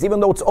Beis, even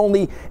though it's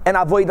only an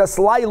avoida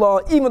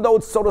slaila, even though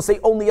it's, so to say,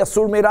 only a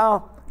sur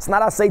mirah, it's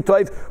not a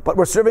seitoiv, but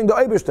we're serving the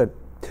Eibishter.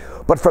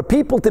 But for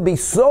people to be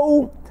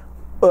so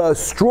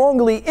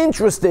strongly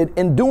interested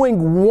in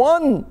doing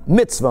one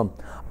mitzvah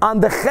on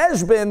the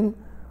cheshbin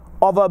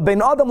of a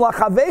ben adam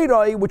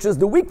lachaveiroi, which is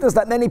the weakness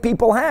that many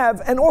people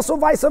have, and also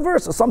vice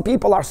versa. Some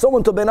people are so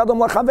into ben adam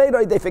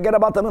lachaveiroi, they forget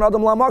about the ben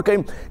adam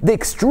lamakim. The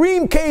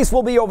extreme case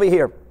will be over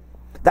here.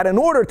 That in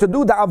order to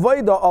do the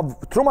avodah of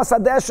Trumas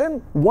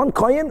Hadeshin, one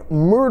kohen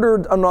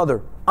murdered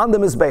another on the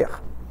Mizbeach.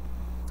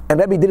 And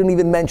Rebbe didn't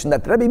even mention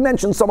that. Rebbe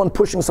mentioned someone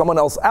pushing someone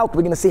else out.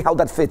 We're going to see how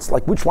that fits,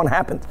 like which one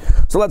happened.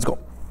 So let's go.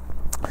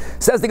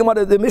 Says the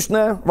Gemara, the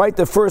Mishnah, right,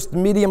 the first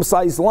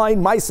medium-sized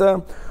line,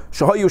 Maisa,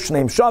 Shahoyu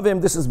Shneim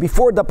Shavim, this is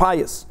before the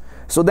pious.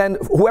 So then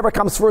whoever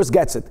comes first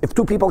gets it. If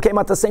 2 people came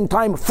at the same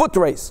time, foot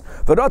race.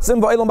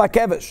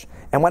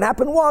 And what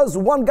happened was,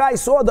 one guy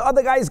saw the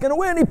other guy is going to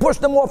win, he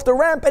pushed him off the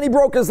ramp and he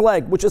broke his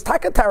leg, which is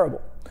taka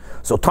terrible.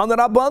 So Tanach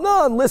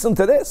Rabbanan, listen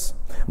to this.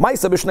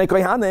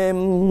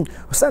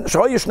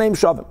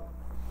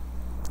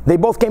 They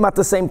both came at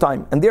the same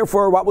time. And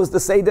therefore, what was the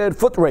Seder?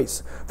 Foot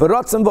race. So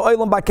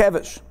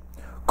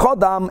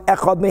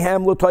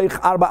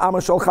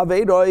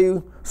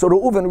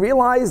Reuven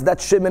realized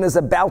that Shimon is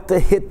about to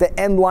hit the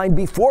end line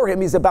before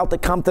him. He's about to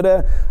come to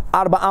the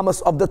Arba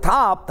Amas of the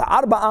top, the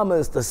Arba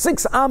Amas, the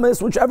 6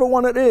 Amas, whichever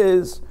one it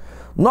is.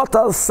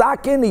 Notal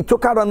Sakin, he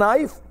took out a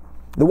knife,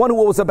 the one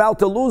who was about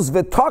to lose,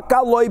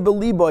 V'taka loy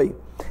beliboy,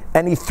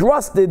 and he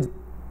thrusted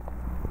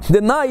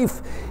the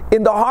knife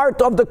in the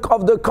heart of the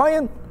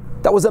Kohen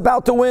that was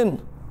about to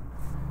win.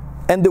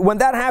 And when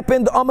that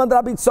happened, Amad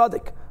Rabbi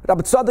Tzaddik.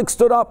 Rabbi Tzaddik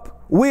stood up.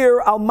 We're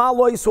al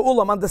maloi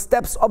su'ulam, on the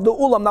steps of the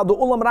ulam. Now the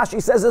ulam, Rashi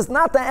says, is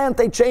not the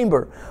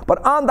antechamber,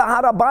 but on the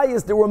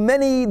harabayas there were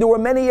many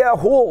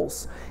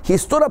halls. He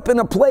stood up in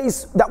a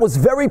place that was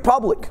very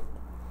public,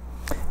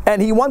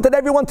 and he wanted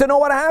everyone to know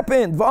what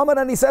happened.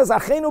 And he says,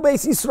 Achenu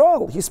Beis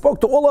Yisrael. He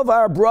spoke to all of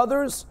our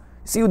brothers.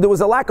 See, there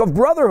was a lack of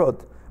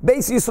brotherhood.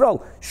 Beis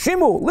Yisrael,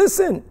 Shimu,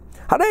 listen.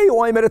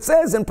 It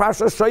says in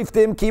Parsha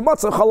Shoftim, Ki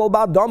Matzah Chalal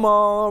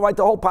Ba'adama, right,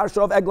 the whole Parsha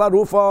of Egla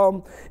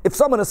Rufa. If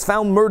someone is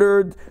found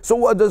murdered,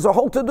 so there's a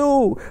whole to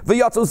do.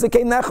 V'yatzu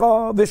Zikei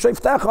Necha,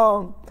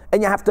 V'shoftecha,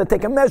 and you have to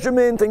take a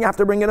measurement, and you have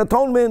to bring an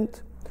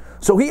atonement.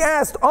 So he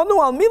asked, Anu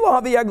al Milo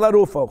Havi Egla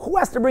Rufa. Who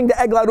has to bring the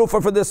Egla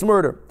Rufa for this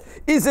murder?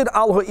 Is it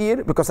Al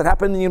Ha'ir, because it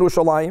happened in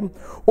Yerushalayim?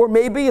 Or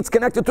maybe it's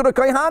connected to the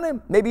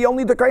Kohanim? Maybe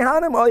only the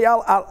Kohanim? Or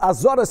Al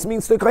Azoras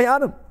means the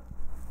Kohanim.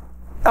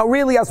 Now,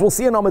 really, as we'll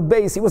see in Amid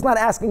Beis, he was not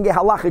asking a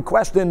halachic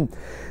question.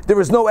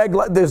 There's no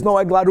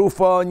Egla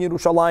Rufa in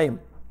Yerushalayim.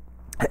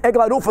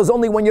 Egla Rufa is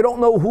only when you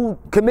don't know who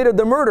committed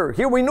the murder.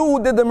 Here we knew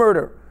who did the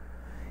murder.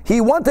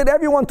 He wanted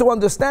everyone to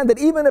understand that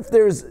even if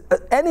there's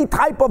any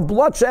type of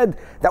bloodshed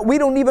that we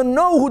don't even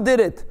know who did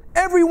it,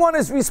 everyone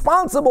is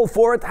responsible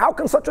for it. How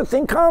can such a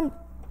thing come?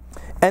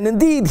 And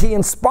indeed, he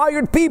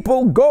inspired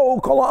people, go,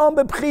 kol ha'am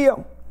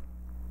b'bchiyah.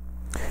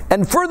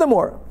 And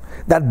furthermore,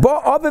 that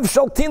ba'aviv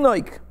shel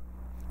tinoik.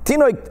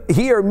 Tinoik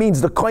here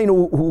means the kohen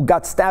who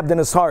got stabbed in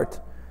his heart.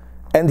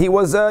 And he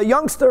was a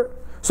youngster.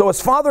 So his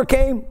father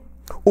came,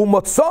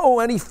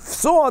 and he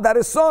saw that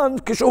his son,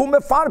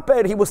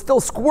 he was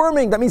still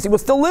squirming. That means he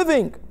was still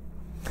living.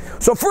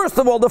 So first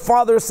of all, the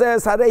father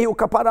says,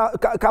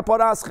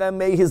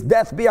 may his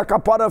death be a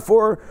kapara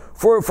for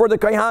the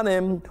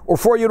Kohanim, or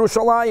for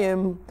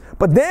Yerushalayim.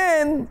 But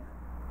then,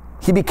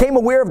 he became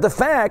aware of the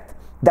fact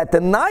that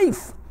the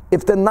knife,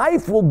 if the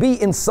knife will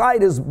be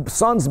inside his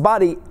son's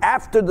body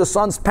after the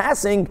son's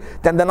passing,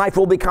 then the knife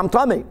will become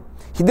tummy.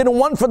 He didn't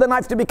want for the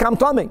knife to become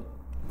tummy.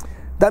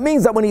 That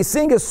means that when he's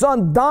seeing his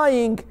son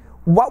dying,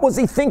 what was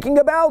he thinking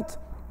about?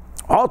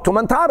 Oh,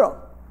 tumantara.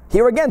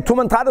 Here again,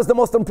 tumantara is the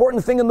most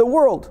important thing in the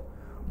world.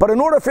 But in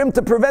order for him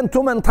to prevent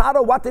Tumah and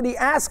Tara, what did he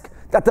ask?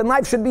 That the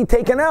knife should be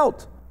taken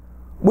out,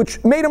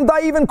 which made him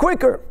die even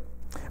quicker.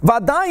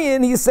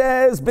 Vadayin, he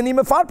says, B'ni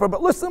mefarper,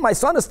 but listen, my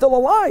son is still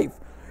alive.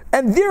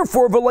 And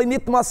therefore, v'lo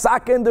nitma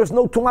saken, there's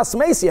no Tumas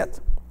Meis yet.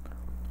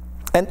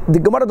 And the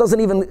Gemara doesn't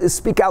even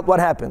speak out what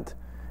happened.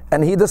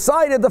 And he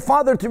decided, the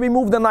father, to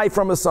remove the knife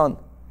from his son.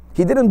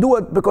 He didn't do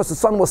it because the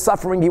son was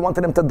suffering. He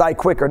wanted him to die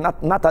quicker.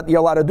 Not that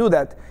you're allowed to do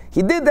that.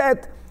 He did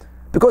that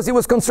because he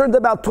was concerned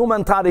about Tumah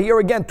and Tara. Here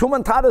again, Tumah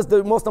and Tara is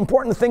the most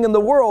important thing in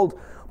the world.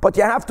 But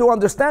you have to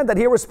understand that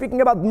here we're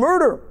speaking about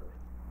murder.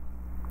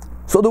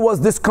 So there was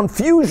this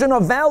confusion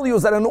of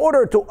values that in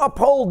order to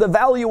uphold the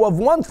value of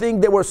one thing,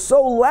 they were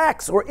so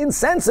lax or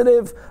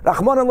insensitive,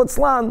 Rahman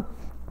al-Litzlan,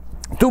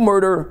 to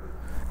murder.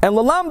 And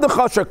lalam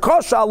dechasha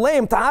kasha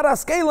aleim tahara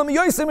skelim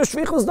yoisim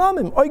eshvichus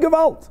damim oy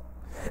gewalt.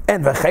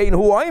 And v'chein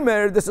hu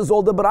oimer, this is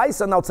all the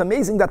Baraisa. Now it's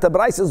amazing that the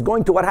Baraisa is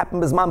going to what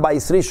happened Bizman by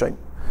Yisrishon.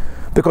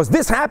 Because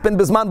this happened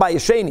Bizman by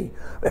Yisheni.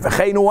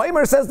 V'chein hu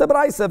oimer, says the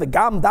Baraisa,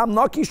 v'gam dam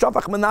naki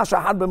shafach Menashe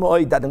had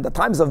b'mo'id, that in the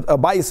times of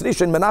by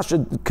Yisrishon,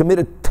 Menashe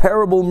committed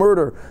terrible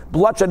murder,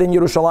 bloodshed in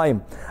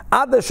Yerushalayim.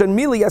 Adash and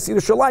Mili as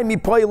Yerushalayim mi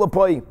poi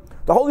lepoi.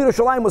 The whole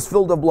Yerushalayim was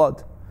filled of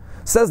blood.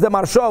 Says the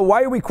Marsha,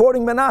 why are we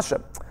quoting Menashe?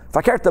 If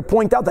I care to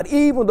point out that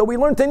even though we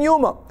learned in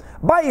Yoma,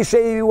 by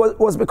Yishei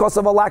was because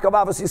of a lack of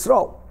Avos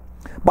Yisrael.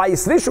 By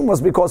Yisrishon was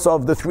because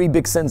of the 3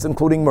 big sins,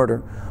 including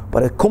murder.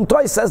 But at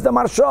Kumtoy says the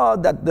Marsha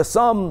that the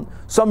some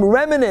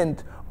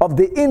remnant of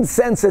the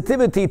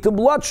insensitivity to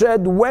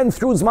bloodshed went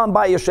through Zman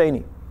by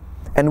Yisheni.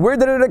 And where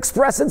did it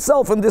express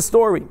itself in this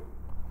story?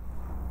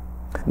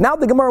 Now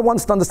the Gemara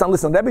wants to understand,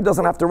 listen, Rebbe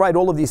doesn't have to write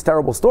all of these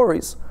terrible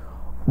stories,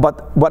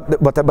 but what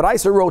the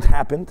Baraisa wrote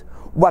happened.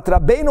 What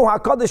Rabbeinu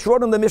HaKadosh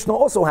wrote in the Mishnah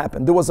also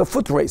happened. There was a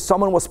foot race.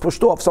 Someone was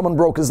pushed off. Someone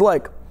broke his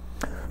leg.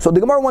 So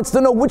the Gemara wants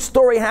to know which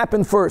story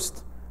happened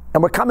first.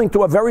 And we're coming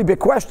to a very big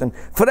question.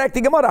 The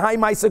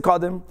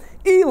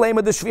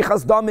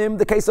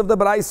case of the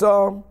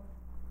Baraisa.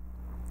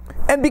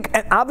 And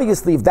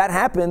obviously, if that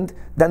happened,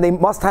 then they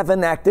must have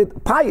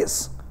enacted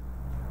pious.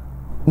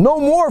 No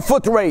more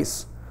foot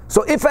race.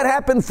 So if it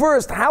happened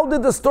first, how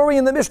did the story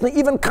in the Mishnah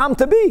even come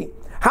to be?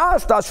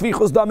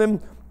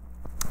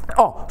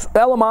 Oh,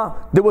 Elama,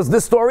 there was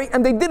this story,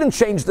 and they didn't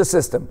change the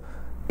system.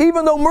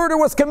 Even though murder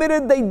was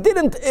committed, they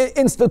didn't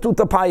institute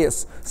the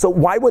pious. So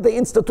why would they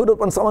institute it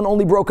when someone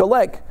only broke a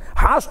leg?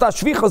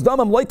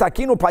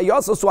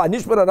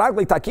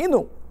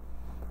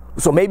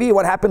 So maybe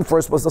what happened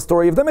first was the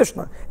story of the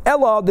Mishnah.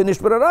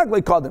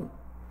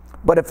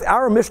 But if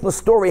our Mishnah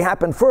story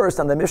happened first,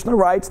 and the Mishnah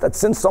writes that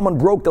since someone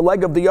broke the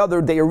leg of the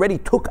other, they already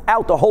took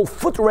out the whole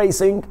foot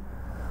racing,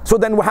 so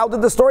then how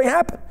did the story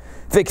happen?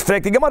 So arba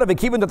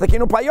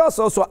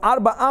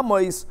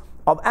amois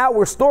of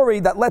our story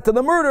that led to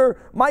the murder,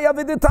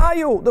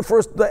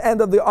 the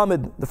end of the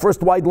Amid, the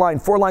first wide line,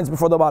 4 lines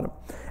before the bottom.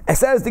 It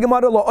says the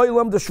Gemara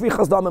the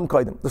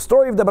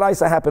story of the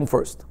Baraisa happened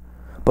first.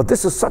 But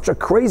this is such a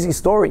crazy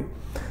story.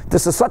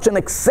 This is such an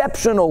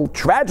exceptional,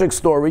 tragic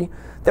story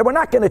that we're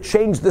not going to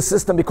change the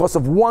system because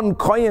of one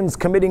Kohen's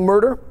committing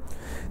murder.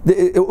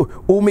 They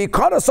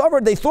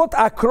thought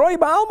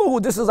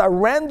this is a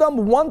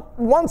random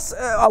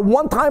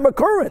one-time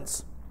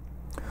occurrence.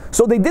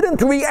 So they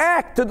didn't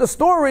react to the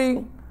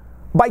story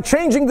by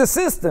changing the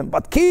system.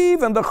 But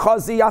Kiv and the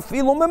Chazi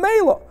afilu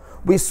memela.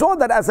 We saw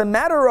that as a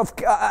matter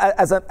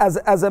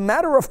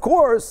of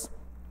course,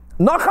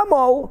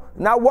 Nachamol,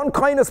 now one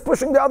coin is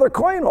pushing the other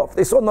coin off.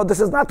 They saw, no, this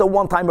is not a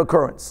one-time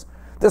occurrence.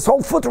 This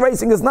whole foot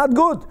racing is not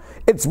good.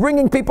 It's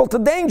bringing people to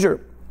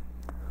danger.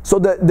 So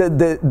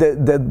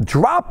the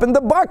drop in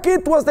the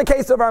bucket was the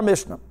case of our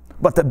Mishnah.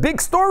 But the big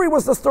story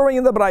was the story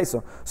in the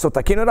Baraisa. So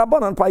Takina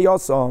Rabbanan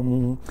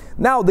Payasam.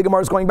 Now the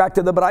Gemara is going back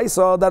to the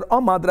Baraisa that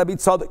Amad Rabbi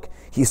Tzadok.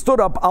 He stood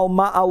up al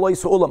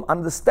ma'alois ulam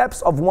on the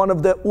steps of one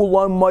of the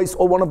ulamais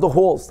or one of the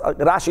halls.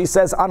 Rashi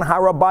says on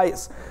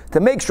Harabayis to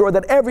make sure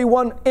that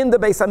everyone in the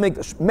Beis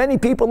Hamikdash, many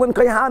people in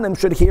Kohanim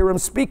should hear him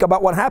speak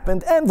about what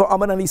happened. And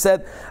he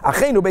said,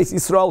 Achenu Beis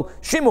Yisrael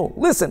Shimu,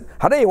 listen.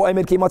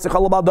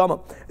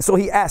 So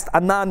he asked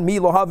Anan mi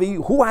lohavi,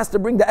 who has to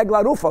bring the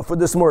Egla Rufa for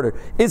this murder?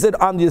 Is it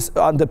on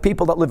the people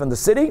that live in the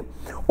city,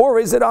 or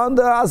is it on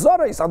the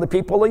Azaris, on the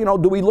people?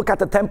 Do we look at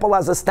the temple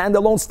as a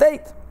standalone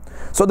state?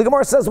 So the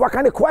Gemara says, what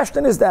kind of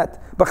question is that?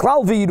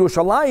 Bechlal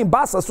v'Yerushalayim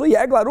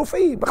basasuya Egla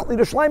Rufi.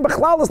 Yerushalayim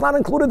bechlal is not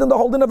included in the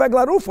holding of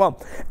Egla Rufa,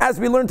 as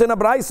we learned in a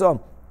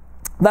Baraisa.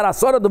 That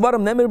Asara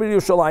Devarim Nemer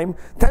Yerushalayim,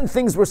 10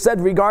 things were said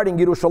regarding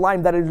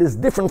Yerushalayim that it is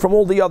different from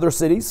all the other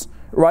cities,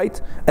 right?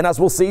 And as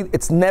we'll see,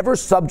 it's never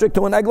subject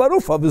to an Egla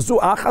Rufa.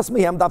 V'zu achas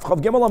mihem daf chav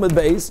gimel amid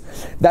beis,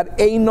 that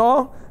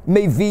eina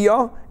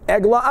mevia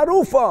Egla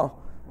Arufa.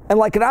 And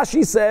like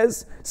Rashi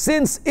says,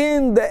 since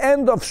in the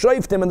end of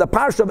Shoiftim, in the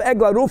parsha of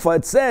Egla Rufa,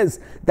 it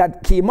says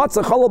that Ki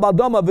matzah chalal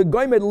b'adama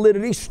v'goymed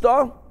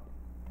l'rishta,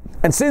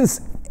 and since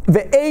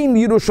ve'ein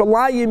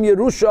Yerushalayim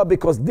Yerusha,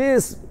 because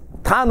this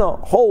Tana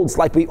holds,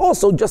 like we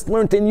also just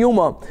learned in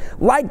Yoma,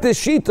 like the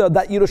Shita,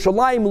 that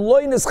Yerushalayim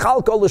loy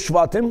nischalka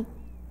l'shvatim,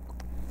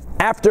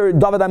 after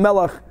David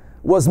HaMelech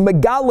was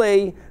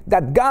Megale,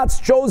 that God's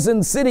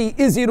chosen city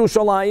is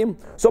Yerushalayim.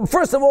 So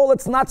first of all,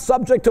 it's not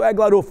subject to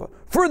Egla Rufa.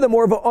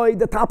 Furthermore,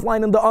 the top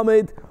line in the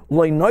Amid,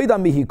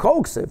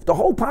 the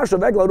whole parsha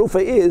of Egla Rufa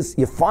is,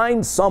 you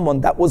find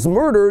someone that was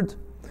murdered,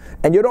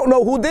 and you don't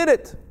know who did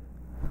it.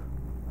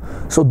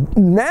 So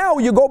now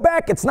you go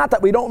back, it's not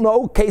that we don't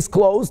know, case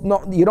closed,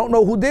 no, you don't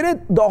know who did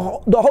it, the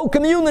whole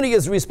community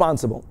is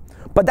responsible.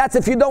 But that's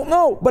if you don't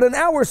know. But in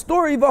our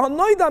story,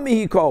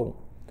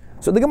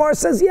 so the Gemara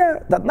says, yeah,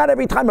 that not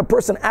every time a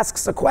person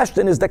asks a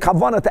question is the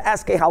kavanah to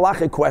ask a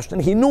halachic question.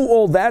 He knew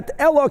all that.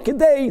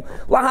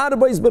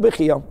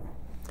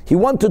 He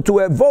wanted to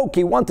evoke,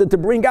 he wanted to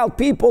bring out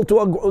people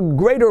to a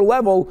greater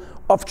level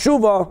of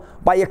tshuva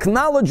by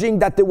acknowledging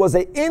that there was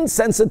an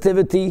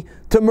insensitivity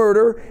to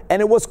murder,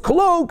 and it was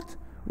cloaked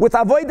with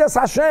avodas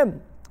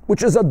Hashem,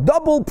 which is a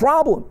double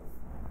problem.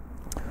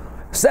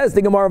 Says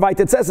the Gemara,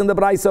 it says in the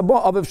Braisa,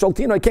 Aviv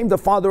Shaltino, came the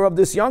father of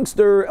this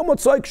youngster,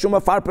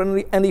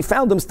 and he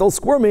found him still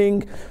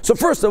squirming. So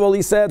first of all,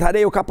 he said, but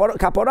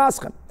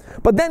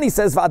then he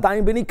says,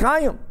 V'adayim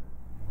b'nikayim.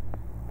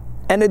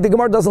 And the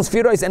Gemara doesn't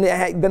spherize, and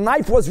the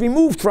knife was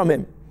removed from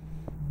him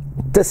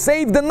to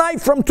save the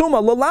knife from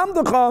Tuma.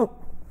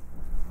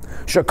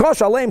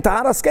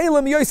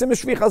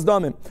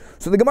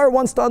 So the Gemara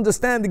wants to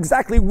understand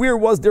exactly where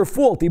was their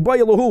fault.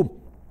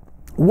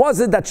 Was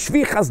it that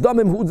shvichas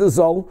damim hu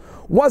zol?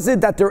 Was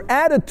it that their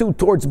attitude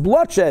towards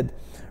bloodshed,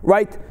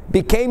 right,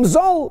 became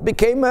zol,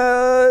 became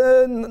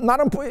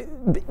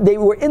they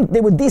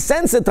were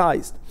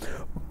desensitized?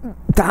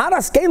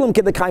 Taharas kelim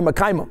kedekaima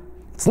kaima.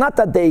 It's not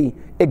that they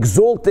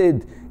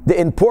exalted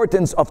the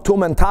importance of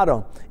tum and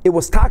tara. It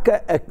was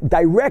taka a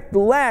direct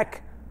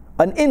lack,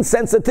 an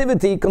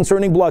insensitivity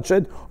concerning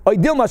bloodshed.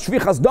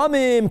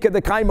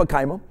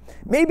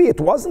 Maybe it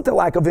wasn't a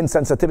lack of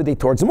insensitivity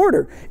towards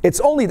murder. It's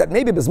only that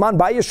maybe Bisman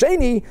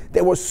Bayasheni,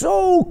 they were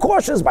so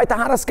cautious by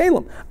Taharas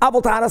Kelim.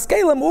 Abel Taharas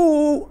Kelim,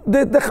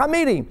 the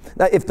Chamiri.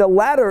 Now, if the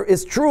latter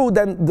is true,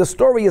 then the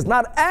story is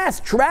not as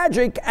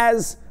tragic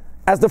as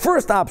the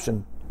first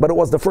option. But it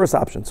was the first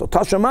option. So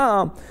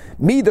Tashema,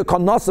 mi de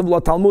konosav la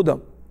Talmuda.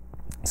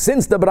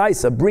 Since the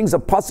Braisa brings a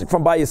pasuk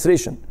from Bayis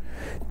Rishon,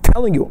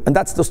 telling you, and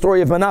that's the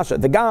story of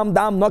Menashe. The Gam,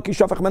 Dam, Noki,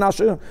 Shafach,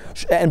 Menashe,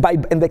 and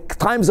in the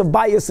times of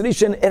Bayis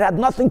Rishon, it had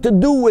nothing to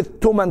do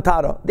with Tum and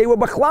Tara. They were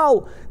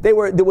Bachlal. There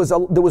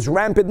was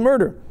rampant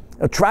murder.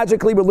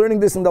 Tragically, we're learning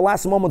this in the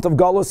last moment of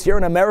Galus here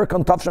in America,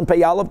 on Tafshan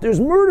Pei Aleph.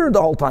 There's murder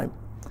the whole time.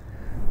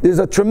 There's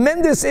a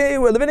tremendous,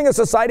 we're living in a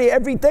society,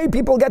 every day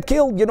people get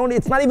killed.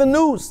 It's not even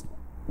news.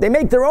 They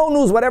make their own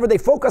news, whatever they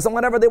focus on,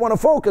 whatever they want to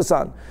focus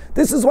on.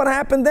 This is what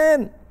happened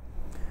then.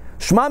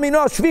 No,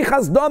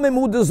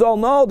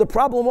 the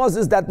problem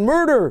was that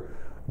murder,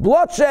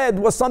 bloodshed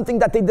was something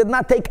that they did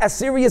not take as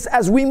serious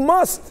as we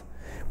must.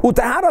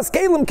 Narvos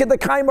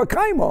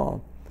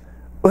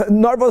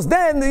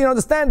then, you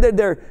understand that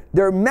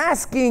they're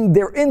masking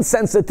their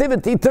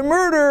insensitivity to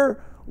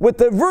murder with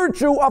the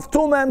virtue of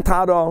Tuma and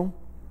Tara.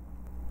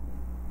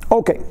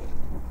 Okay,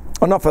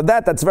 enough of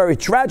that. That's very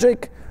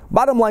tragic.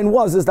 Bottom line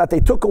is that they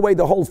took away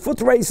the whole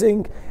foot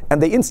racing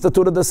and they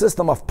instituted the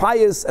system of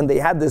pious, and they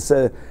had this.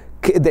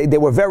 They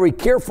were very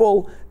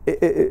careful.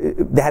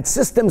 They had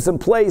systems in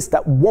place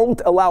that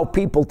won't allow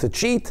people to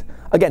cheat.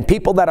 Again,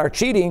 people that are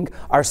cheating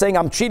are saying,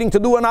 I'm cheating to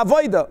do an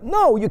avodah.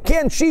 No, you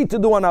can't cheat to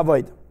do an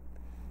avodah.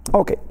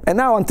 Okay, and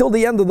now until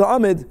the end of the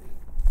Amid,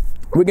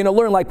 we're going to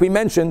learn, like we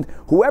mentioned,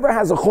 whoever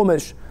has a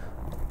chumash,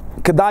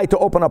 kedai to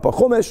open up a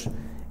chumash.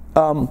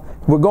 I'm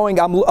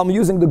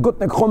using the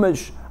Gutnik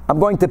chumash. I'm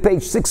going to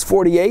page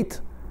 648.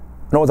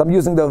 In other words, I'm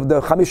using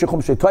the Chamisha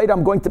Chumshei Torah.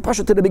 I'm going to push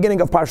it to the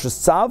beginning of Parshas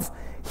Tzav.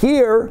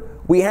 Here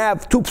we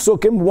have two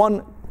psukim,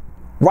 one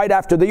right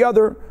after the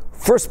other.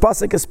 First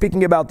pasuk is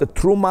speaking about the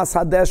Trumas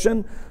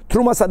Hadeshin.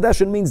 Trumas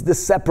Hadeshin means the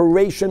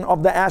separation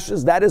of the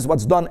ashes. That is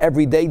what's done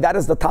every day. That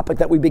is the topic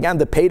that we began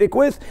the Pedic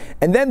with.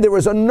 And then there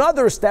was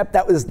another step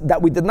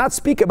that we did not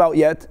speak about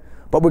yet,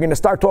 but we're going to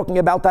start talking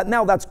about that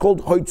now. That's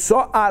called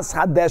Hoitzoas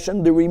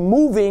Hadeshin, the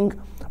removing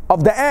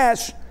of the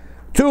ash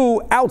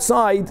to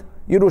outside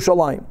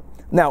Yerushalayim.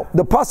 Now,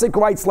 the pasuk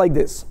writes like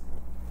this.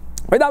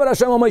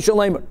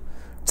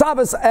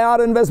 Tzavas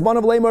Aaron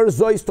Vesbanav Lamer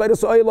Zois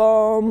Toiras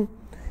Oilam.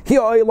 So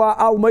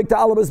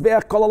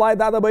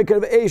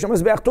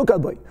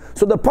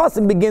the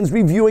pasuk begins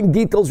reviewing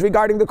details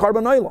regarding the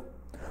carbon oil.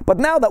 But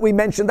now that we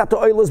mentioned that the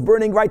oil is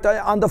burning right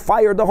on the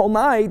fire the whole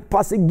night,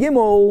 pasuk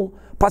Gimel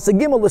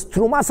is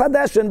Trumas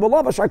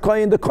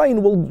Hadeshin, the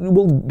kohen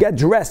will get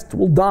dressed,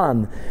 will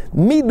don.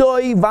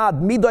 Midoi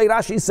vad, Midoi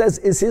Rashi says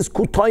is his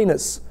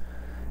kutoinus.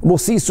 We'll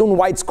see soon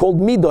why it's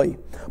called Midoi.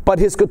 But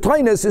his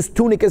kutoinus, his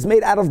tunic is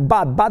made out of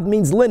bad. Bad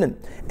means linen.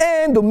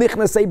 And the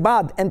michna say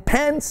bad. And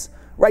pants,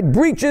 right,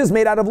 breeches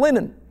made out of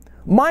linen.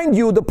 Mind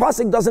you, the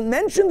pasuk doesn't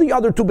mention the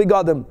other two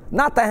begadim,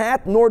 not the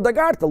hat nor the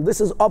gartel. This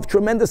is of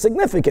tremendous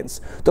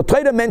significance. The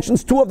Torah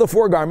mentions two of the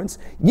four garments.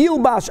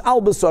 Yilbash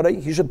al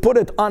basari, he should put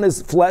it on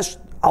his flesh.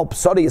 Al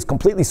basari is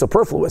completely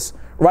superfluous,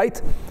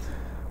 right?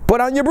 Put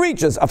on your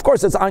breeches. Of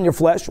course, it's on your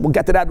flesh. We'll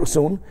get to that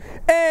soon.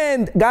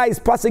 And guys,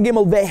 pasuk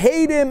gimel,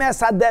 ve'hedim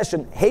es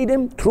hadeshen.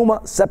 Hedim,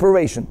 truma,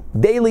 separation.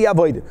 Daily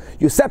avoid.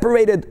 You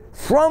separated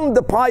from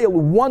the pile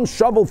one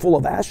shovel full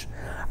of ash.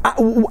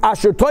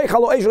 Asher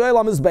toichalo eish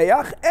le'el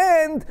hamizbeach,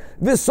 and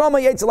v'sama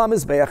yetzel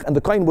hamizbeach. And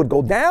the kohen would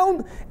go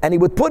down, and he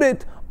would put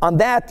it on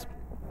that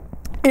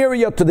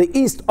area to the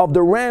east of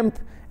the ramp.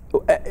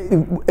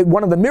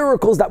 One of the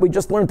miracles that we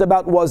just learned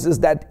about is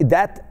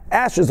that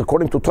ashes,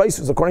 according to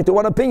Tosfos, according to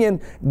one opinion,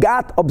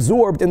 got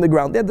absorbed in the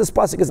ground. Yeah, this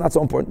pasuk is not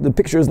so important. The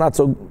picture is not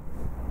so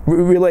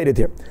related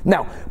here.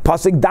 Now,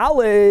 pasuk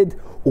Daled,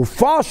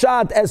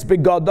 ufashat es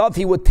begadav,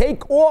 he would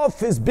take off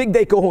his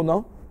bigdei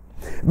kahuna.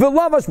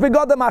 V'lavash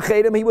begadam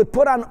achedim, he would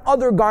put on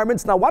other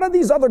garments. Now, what are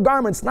these other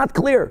garments? Not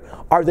clear.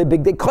 Are they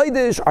bigdei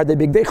kodesh? Are they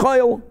bigdei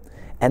chayil?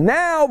 And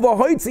now,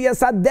 v'hoitzi es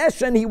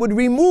hadeshen, he would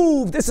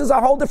remove, this is a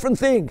whole different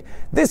thing.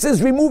 This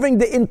is removing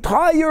the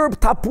entire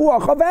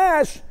tapuach of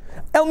ash.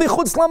 El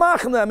michutz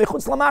lamachne.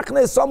 Michutz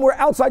lamachne is somewhere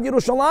outside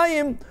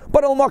Yerushalayim,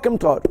 but el makim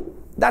tor.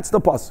 That's the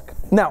pasuk.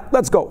 Now,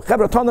 let's go.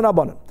 Chevra Tanach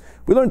Rabbanan.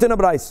 We learned in a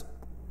Brais.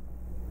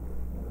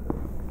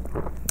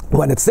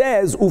 When it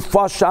says,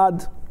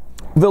 ufashad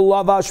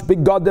v'lavash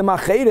begadim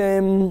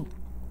achedim,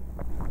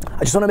 I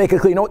just want to make it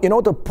clear. You know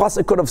what the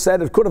pasuk could have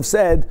said? It could have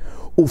said,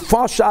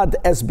 ufashad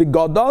es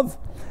begadav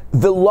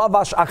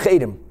v'lavash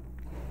achedim.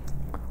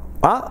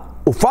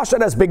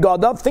 Ufashad es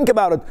begadav. Think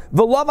about it.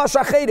 V'lavash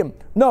achedim.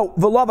 No,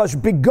 v'lavash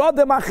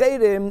begadim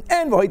achedim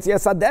and v'hoitzi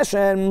es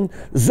hadeshen.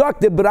 Zok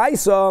de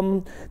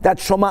braisa that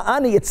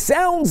shoma'ani. It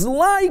sounds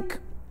like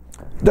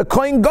the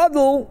Kohen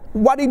Gadol,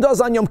 what he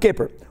does on Yom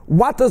Kippur.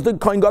 What does the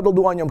Kohen Gadol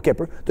do on Yom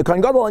Kippur? The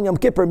Kohen Gadol on Yom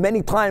Kippur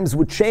many times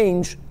would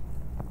change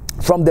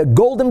from the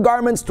golden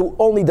garments to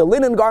only the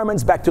linen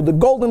garments, back to the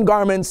golden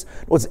garments.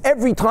 Was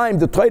every time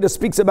the Torah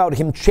speaks about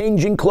him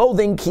changing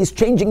clothing, he's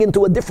changing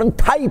into a different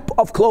type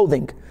of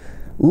clothing.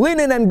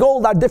 Linen and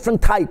gold are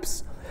different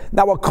types.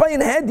 Now a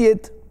Kohen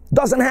Hedyot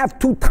doesn't have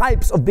two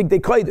types of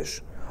Bigdei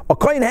Kodesh. A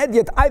Kohen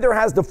Hedyot either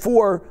has the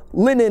 4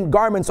 linen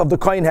garments of the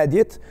Kohen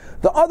Hedyot.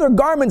 The other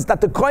garments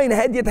that the Kohen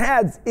Hedyot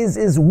has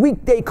is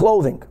weekday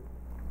clothing.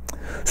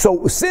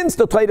 So since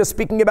the Torah is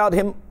speaking about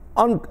him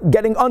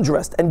getting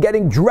undressed and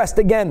getting dressed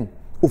again,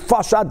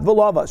 ufashat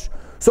v'lavash.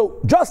 So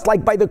just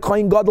like by the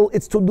Kohen Gadol,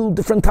 it's 2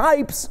 different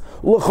types.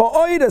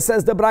 L'cha'oida,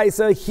 says the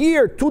Braisa,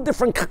 here 2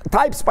 different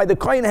types by the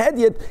Kohen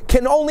Hedyot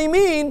can only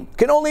mean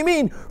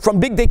from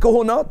Bigdei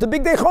Kahuna to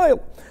Bigdei Chayil.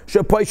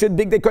 Shepoishet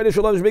Bigdei Kodesh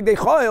v'lavash Bigdei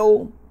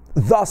Chayil.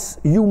 Thus,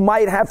 you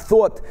might have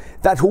thought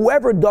that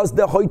whoever does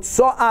the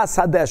hoitza'as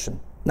hadeshen,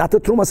 not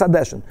the trumas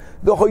hadeshen,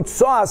 the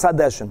hoitza'as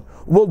hadeshen,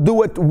 will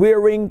do it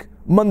wearing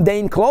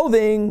mundane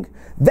clothing.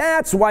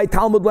 That's why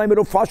Talmud Lamed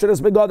ufashat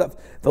es begadav.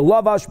 The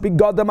lavash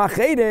begadam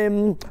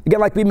achedim. Again,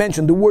 like we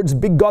mentioned, the words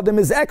begadam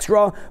is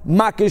extra.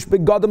 Makish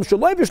begadam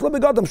shalevish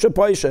lebegadam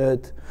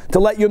shepoishet. To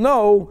let you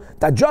know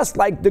that just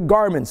like the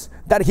garments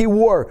that he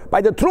wore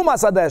by the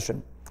trumas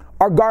hadeshen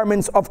are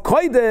garments of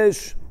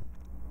kodesh,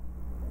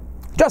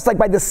 just like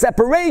by the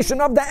separation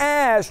of the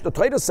ash, the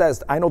Torah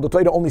says, I know the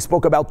Torah only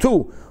spoke about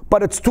 2,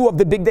 but it's 2 of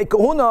the Bigdei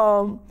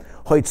Kahuna.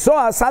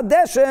 Hoitza'as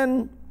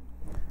hadeshen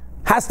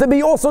has to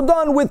be also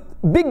done with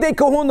Bigdei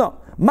Kahuna.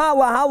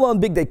 Ma'alahala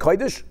and Bigdei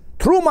Kodesh.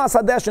 Trumas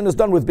hadeshen is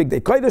done with Bigdei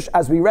Kodesh,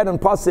 as we read in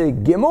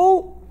Pasuk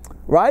Gimel,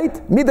 right?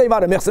 Midei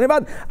vada mechsene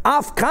vad.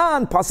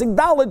 Afkan Pasuk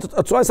Dalet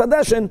Hoitza'as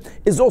hadeshen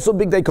is also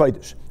Bigdei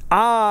Kodesh.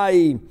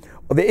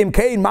 The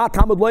imkein ma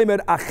Talmud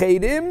Lamed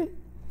achedim.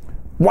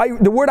 Why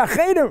the word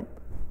achedim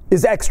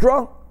is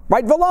extra,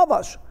 right?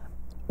 V'lavash.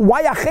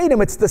 Why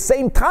achedim? It's the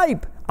same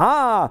type.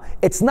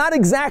 It's not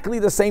exactly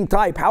the same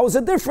type. How is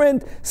it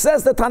different?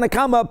 Says the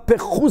Tanakama,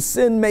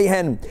 pechusin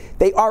mehen.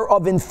 They are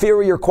of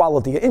inferior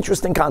quality. An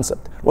interesting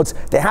concept.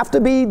 They have to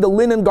be the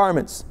linen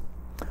garments.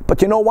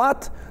 But you know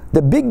what?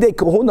 The Bigdei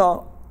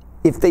Kahuna,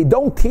 if they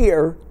don't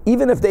tear,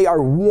 even if they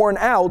are worn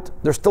out,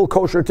 they're still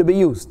kosher to be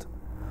used.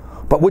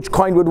 But which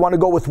kind would want to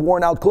go with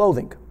worn out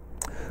clothing?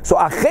 So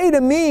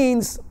achedim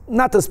means,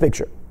 not this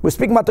picture. We're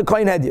speaking about the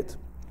Kohen Hedyot.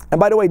 And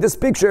by the way, this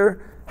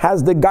picture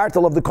has the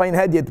gartel of the Kohen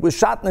Hedyot with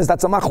shatnez.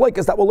 That's a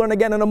machlokes that we'll learn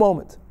again in a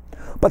moment.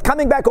 But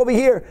coming back over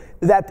here,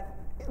 that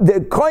the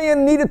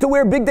Kohen needed to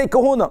wear Bigdei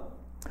Kahuna.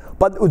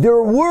 But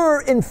there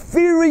were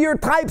inferior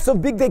types of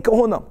Bigdei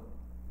Kahuna.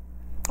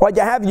 Right,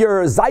 you have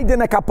your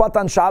Zaydin kapat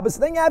on Shabbos,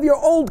 then you have your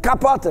old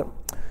kapatim.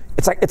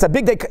 It's a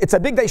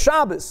big day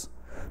Shabbos.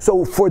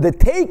 So for the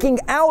taking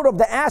out of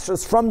the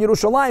ashes from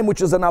Yerushalayim,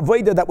 which is an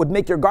avodah that would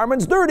make your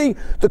garments dirty,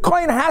 the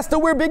Kohen has to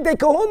wear Bigdei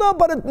Kahuna,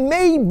 but it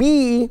may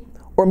be,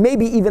 or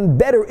maybe even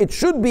better, it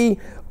should be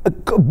a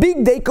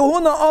Bigdei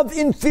Kahuna of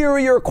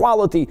inferior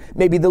quality.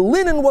 Maybe the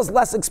linen was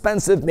less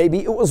expensive,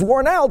 maybe it was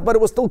worn out, but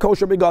it was still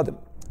kosher begadim.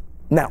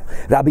 Now,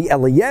 Rabbi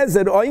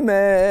Eliezer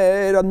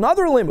Oimer,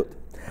 another limud.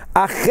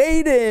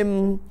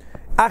 Achedim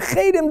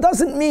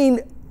doesn't mean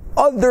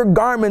other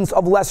garments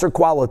of lesser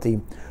quality.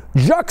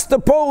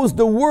 Juxtapose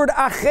the word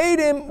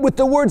achedim with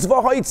the words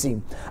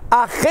v'hoitzi.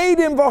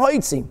 Achedim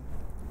v'hoitzi.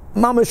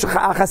 Mamish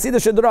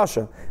chasidish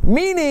drasha.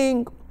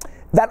 Meaning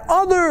that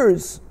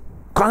others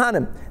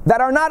Kohanim,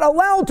 that are not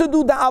allowed to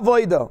do the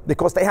avodah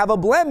because they have a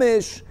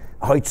blemish.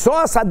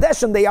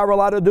 They are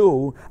allowed to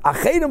do.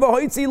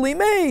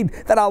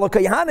 That al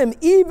kohanim,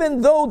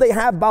 even though they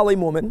have balei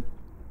mumen,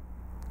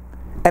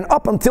 and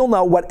up until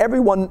now, what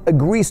everyone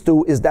agrees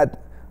to is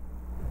that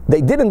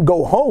they didn't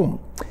go home.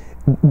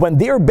 When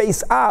their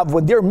Beis Av,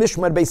 when their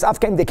Mishmar Beis Av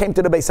came, they came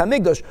to the Beis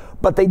HaMikdash,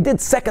 but they did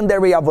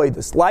secondary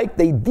avodas, like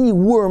they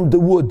dewormed the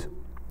wood.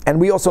 And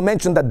we also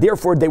mentioned that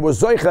therefore they were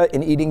zoicha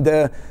in eating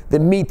the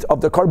meat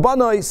of the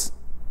karbanos.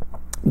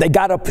 They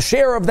got a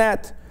share of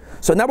that.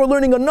 So now we're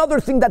learning another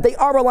thing that they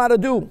are allowed to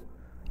do,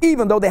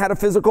 even though they had a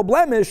physical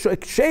blemish.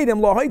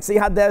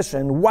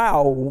 And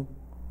wow.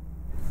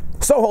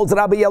 So holds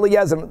Rabbi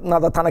Eliezer. Now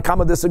the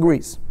Tanakama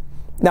disagrees.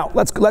 Now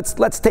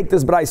let's take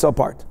this brayso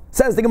apart.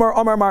 Says the Gemara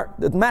Omar Mar,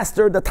 the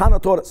master, the Tana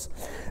taught us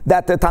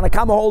that the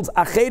Tanakama holds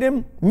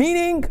acherim,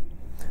 meaning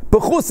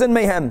bechusin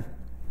mehem,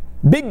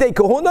 big day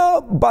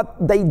kahuna, but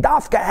they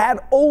dafka had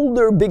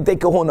older big day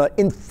kahuna,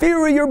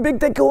 inferior big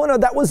day kahuna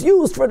that was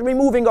used for the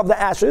removing of the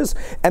ashes,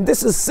 and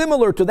this is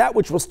similar to that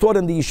which was taught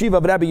in the yeshiva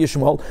of Rabbi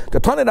Yishmael. The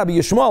Tana Rabbi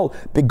Yishmael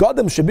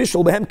begadim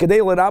shebishul behem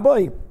kedei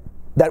l'rabbi,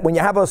 that when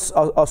you have a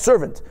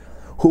servant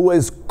who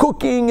is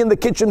cooking in the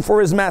kitchen for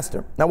his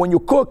master. Now when you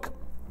cook,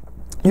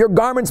 your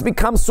garments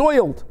become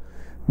soiled.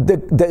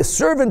 The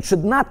servant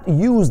should not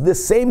use the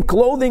same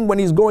clothing when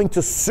he's going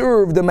to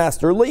serve the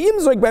master.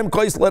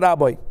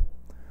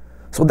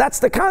 So that's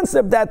the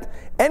concept, that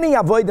any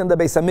avoid in the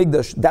Beis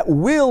HaMikdash that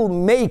will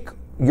make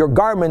your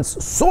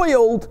garments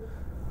soiled,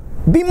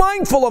 be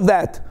mindful of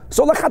that.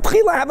 So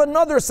lechatchila have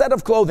another set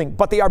of clothing,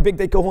 but they are big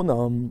day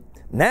kahuna.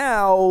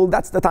 Now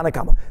that's the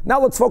Tanakama. Now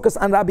let's focus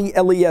on Rabbi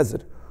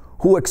Eliezer,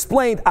 who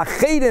explained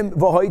acherim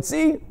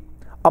v'hoitzi,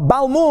 a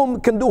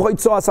balmum can do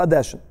hoitzoas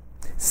hadeshen.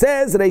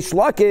 Says Reish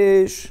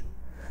Lakish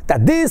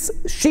that this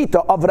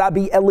shita of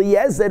Rabbi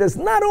Eliezer is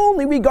not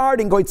only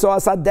regarding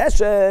hoitzoas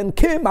hadeshen,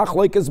 kim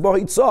machlokes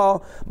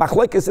b'hoitzo.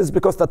 Machlokes is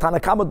because the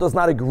Tanakama does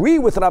not agree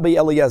with Rabbi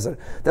Eliezer.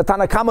 The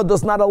Tanakama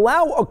does not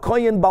allow a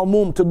kohen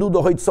balmum to do the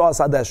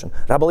hoitzoas hadeshen.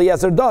 Rabbi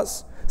Eliezer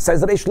does.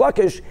 Says Reish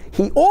Lakish,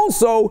 he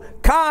also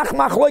kach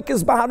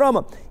machlokes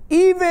b'harama.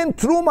 Even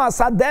trumas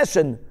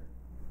hadeshen,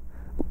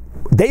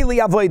 daily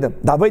avodah,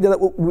 the avodah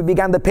that we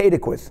began the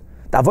Perek with,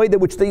 the avodah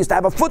which they used to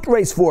have a foot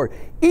race for,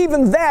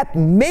 even that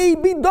may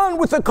be done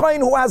with a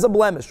kohen who has a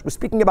blemish. We're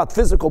speaking about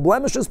physical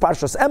blemishes,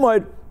 Parshas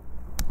Emor,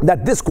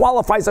 that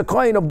disqualifies a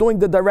kohen of doing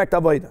the direct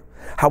avodah.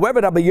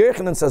 However, Rabbi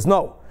Yochanan says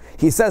no.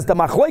 He says the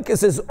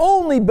machlokes is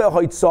only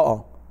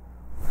behoitzah.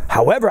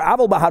 However,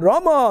 aval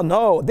b'harama,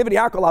 no, divri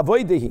hakol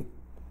avodahi.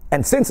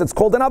 And since it's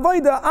called an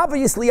avodah,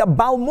 obviously a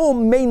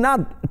balmum may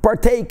not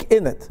partake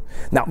in it.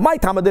 Now, my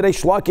Talmud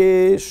Reish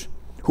Lakish,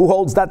 who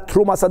holds that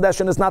Trumas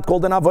Hadeshen is not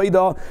called an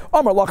avodah.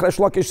 Amar Lach Reish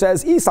Lakish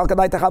says, Isal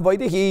Kadaitach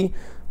Avodahi.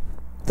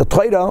 The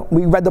Torah,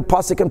 we read the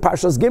pasuk in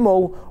Parshas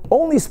Gimel,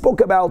 only spoke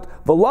about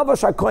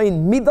V'lavash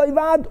HaKohen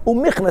midayvad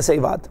u'michnes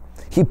evad.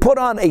 He put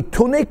on a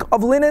tunic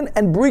of linen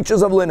and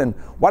breeches of linen.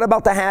 What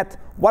about the hat?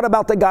 What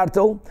about the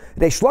gartel?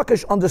 Reish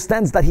Lakish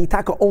understands that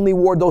Hitaka only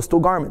wore those two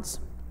garments.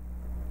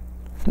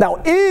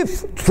 Now,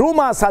 if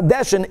Trumas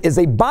Hadeshen is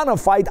a bona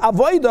fide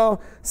avodah,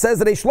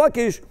 says Reish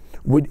Lakish,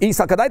 would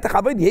Isa Kadaitach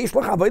Avodah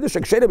Yeshlach Avodah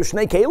Shekshere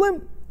b'Shnei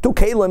Kelim? Two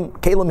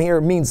Kelim here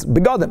means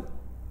begadim.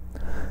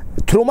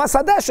 Trumas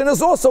Hadeshen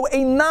is also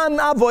a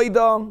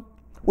non-avodah,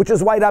 which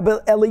is why Rabbi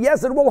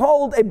Eliezer will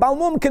hold a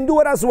balmum can do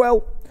it as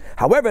well.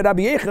 However,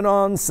 Rabbi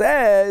Yochanan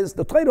says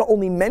the Torah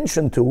only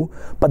mentioned two,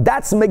 but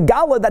that's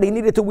megala that he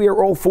needed to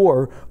wear all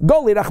four.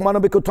 But once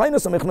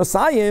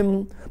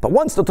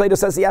the Torah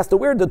says he has to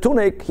wear the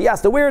tunic, he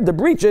has to wear the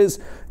breeches,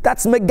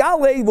 that's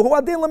megale.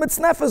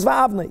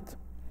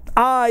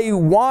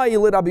 Why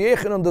Rabbi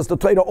Yochanan does the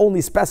Torah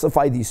only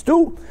specify these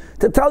two?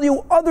 To tell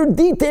you other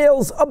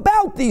details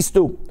about these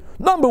two.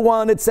 Number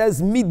one, it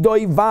says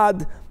midoi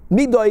vad.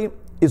 Midoi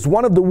is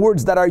one of the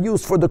words that are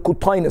used for the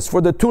kutainis, for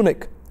the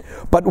tunic.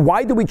 But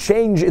why do we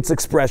change its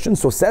expression?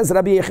 So says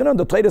Rabbi Yochanan,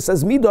 the Torah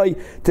says midoi.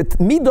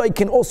 Midoi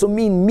can also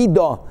mean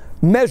midah,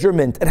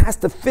 measurement. It has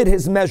to fit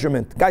his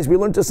measurement. Guys, we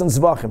learned this in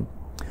Zvachim.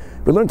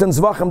 We learned in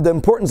Zvachim the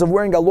importance of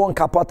wearing a long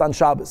kapat on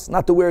Shabbos,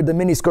 not to wear the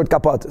mini skirt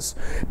kapatas.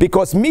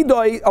 Because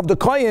midoi of the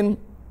kohen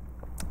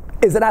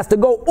is it has to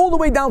go all the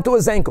way down to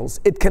his ankles.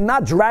 It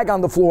cannot drag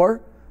on the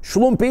floor,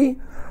 shlumpi,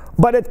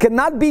 but it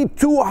cannot be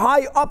too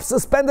high up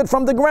suspended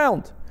from the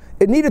ground.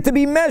 It needed to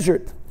be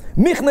measured.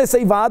 How do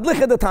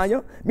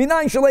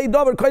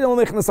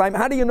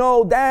you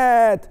know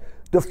that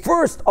the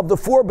first of the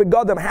four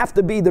begadim have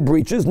to be the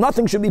breeches?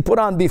 Nothing should be put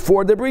on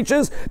before the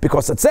breeches,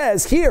 because it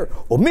says here,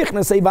 the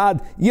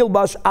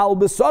word al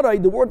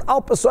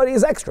besari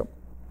is extra.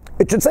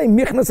 It should say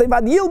michnes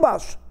evad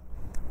yilbash.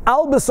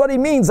 Al besari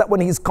means that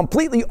when he's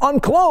completely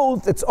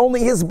unclothed, it's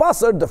only his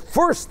basar. The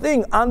first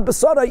thing on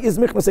besari is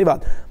michnes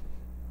evad.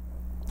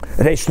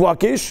 Reish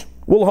Lakish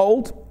will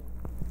hold.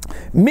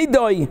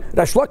 Midoi,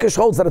 Reish Lakish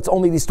holds that it's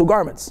only these two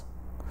garments.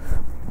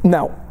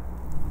 Now,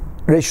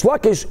 Reish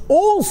Lakish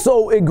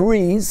also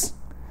agrees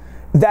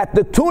that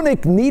the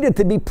tunic needed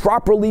to be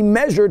properly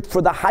measured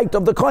for the height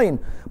of the kohen.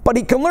 But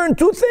he can learn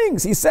two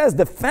things. He says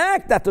the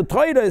fact that the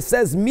Torah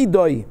says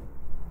midoi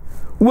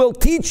will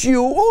teach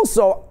you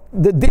also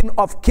the din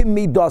of kim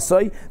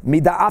midasai,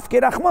 mida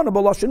afke rachmana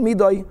b'lashon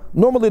midai.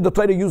 Normally the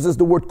Torah uses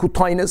the word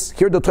kutainis.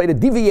 Here the Torah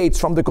deviates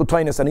from the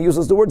kutainis and he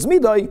uses the words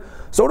midai.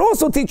 So it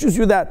also teaches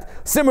you that.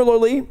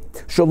 Similarly,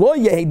 shelo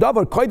yehi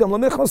davar koydam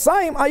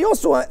lemichosayim.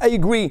 I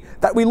agree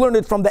that we learned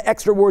it from the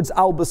extra words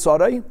al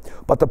besarai.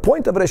 But the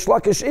point of Reish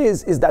Lakish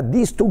is that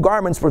these two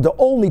garments were the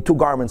only two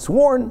garments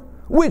worn,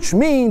 which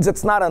means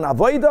it's not an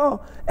avodah,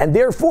 and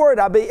therefore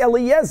Rabbi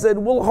Eliezer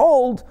will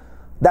hold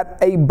that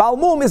a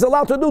balmum is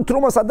allowed to do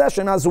Trumas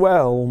Hadeshin as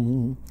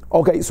well.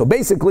 Okay, so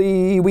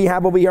basically we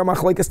have over here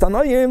Machlekes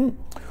Tanoim,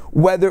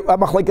 whether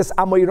Machlekes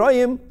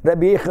Amoirayim,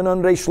 Rabbi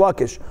Yechanan Reish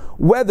Lakish,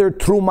 whether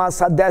Trumas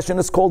Hadeshin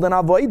is called an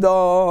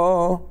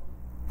avodah.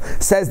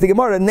 Says the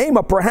Gemara,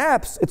 Nema,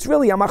 perhaps it's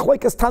really a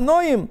Machlekes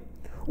Tanoim,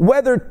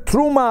 whether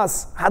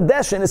Trumas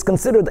Hadeshin is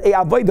considered a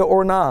avodah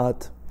or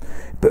not.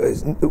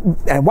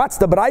 And what's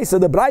the Braisa?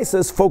 The Braisa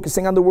is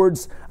focusing on the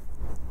words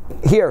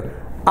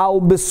here.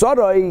 Al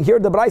Besarai, here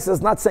the Braisa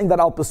is not saying that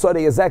Al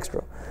Besarai is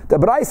extra. The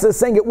Braisa is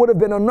saying it would have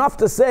been enough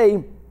to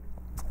say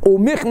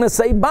Umichne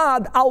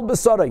Seibad Al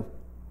Besarai.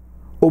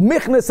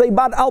 Umichne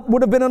Seibad Al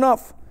would have been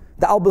enough.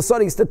 The Al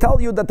Besarai is to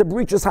tell you that the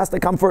breeches has to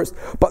come first.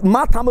 But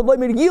Matamad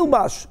Leimir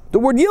Yilbash, the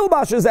word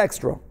Yilbash is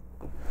extra.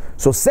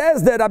 So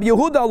says that Rabbi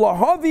Yehuda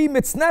Lahavi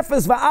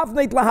Mitznefes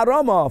Va'avneit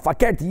Laharama.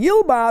 Fakert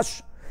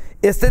Yilbash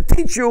is to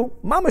teach you,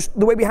 mamash,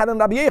 the way we had in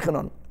Rabbi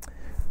Yechanan.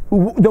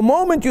 The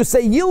moment you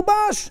say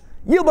Yilbash,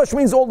 Yilbash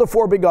means all the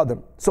four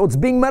begadim. So it's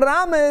being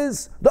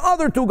meramez the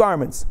other two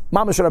garments.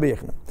 Mamash Rabbi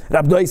Yechanan.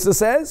 Rabbi Doisa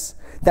says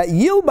that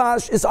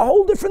Yilbash is a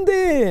whole different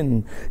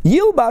din.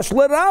 Yilbash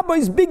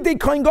l'rabbis big day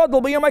kohen gadol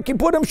b'yom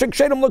kippurim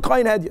sheksherim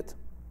l'kohen hedyet.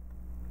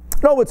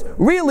 No, it's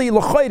really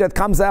l'choyret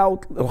comes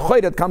out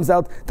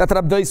that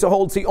Rabbi Doisa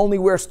holds he only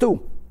wears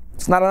two.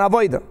 It's not an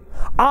avodah.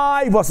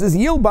 I versus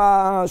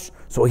Yilbash.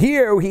 So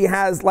here he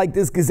has like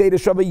this Gezeda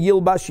Shava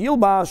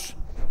Yilbash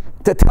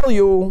to tell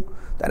you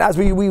that as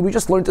we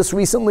just learned this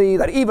recently,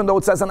 that even though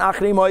it says an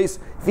Achri Mois,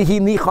 Vihi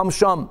Nicham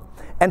Sham,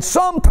 and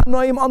some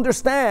Tanoim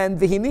understand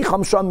Vihi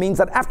Nicham Sham means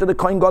that after the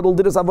Kohen Gadol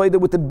did his avodah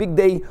with the big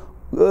day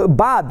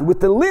bad, with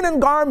the linen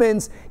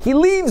garments, he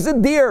leaves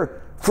it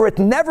there for it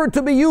never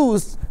to be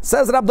used.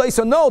 Says Rabbi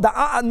Doisa, no.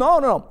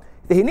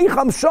 The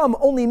Hinicham Sham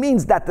only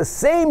means that the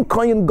same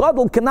Kohen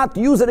Gadol cannot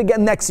use it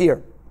again next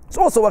year. It's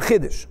also a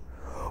Chiddush.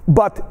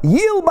 But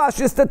Yilbash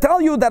is to tell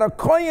you that a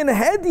Kohen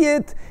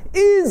Hedyet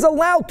is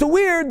allowed to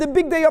wear the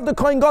big day of the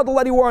Kohen Gadol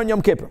that he wore on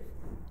Yom Kippur.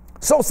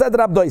 So said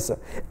Rabbi Doisa.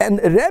 And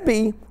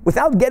Rebbe,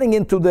 without getting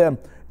into the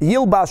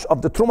Yilbash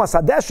of the Trumas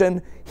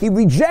Hadeshin, he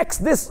rejects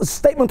this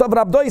statement of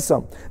Rabbi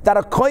Doisa, that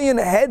a Kohen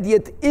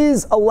Hedyet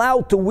is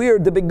allowed to wear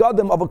the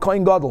begadim of a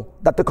Kohen Gadol,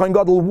 that the Kohen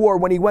Gadol wore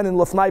when he went in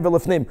Lefnai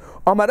v'Lefnim.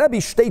 Amar Rebbe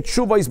shtei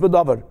tshuva is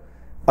bedavar.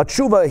 A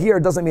tshuva here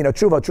doesn't mean a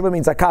tshuva. Tshuva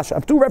means akasha. I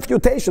have two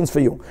refutations for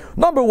you.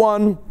 Number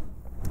one,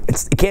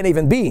 it can't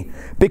even be,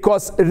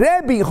 because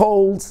Rebbe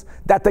holds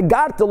that the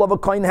gartel of a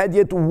Kohen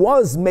Hedyet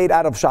was made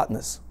out of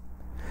shatnez.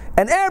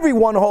 And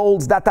everyone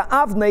holds that the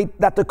avneit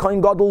that the Kohen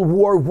Gadol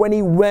wore when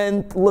he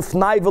went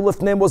lifnai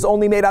v'lifnim was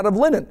only made out of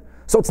linen.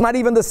 So it's not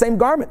even the same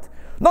garment.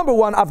 Number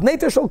one,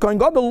 avneit shel Kohen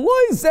Gadol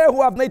lo zehu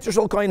avneit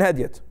shel Kohen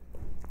Hedyet.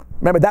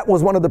 Remember, that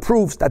was one of the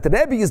proofs that the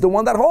Rebbe is the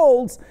one that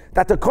holds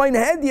that the Kohen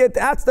Hedyet,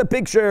 that's the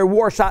picture,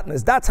 wore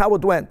shatnez. That's how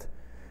it went.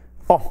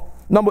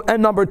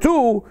 Number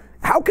two,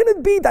 how can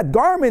it be that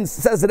garments,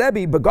 says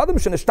Rebbe, it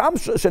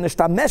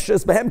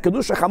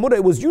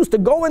was used to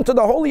go into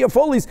the Holy of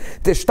Holies,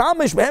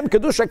 tishtamish behem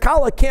kedusha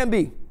kala, can't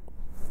be.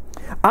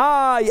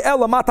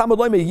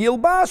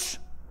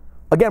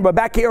 Again, we're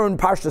back here in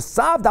Parshas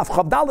Tzav, Daf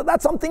Chavdal,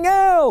 that's something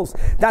else.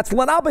 That's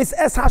Lanabes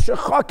Es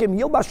HaShechakim.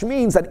 Yilbash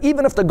means that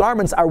even if the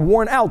garments are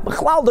worn out,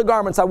 the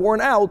garments are worn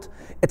out,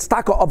 it's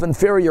taka of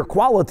inferior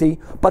quality,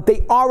 but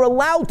they are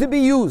allowed to be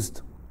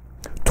used.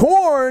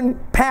 Torn,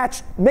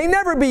 patched, may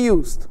never be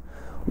used.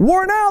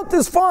 Worn out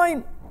is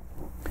fine.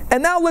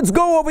 And now let's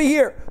go over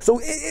here. So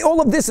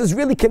all of this is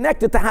really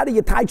connected to how do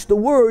you touch the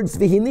words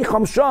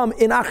V'hinicham Sham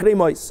in Achrei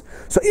Mois.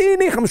 So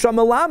V'hinicham Sham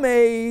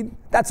Melamed,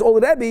 that's all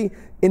Rebbe,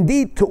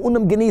 indeed to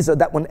Unam Geniza,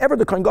 that whenever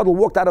the Kohen Gadol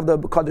walked out of the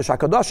Kodesh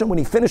HaKadoshim, when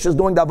he finishes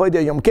doing the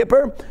Avodah Yom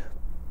Kippur,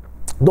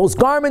 those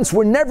garments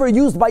were never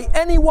used by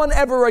anyone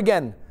ever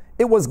again.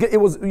 It was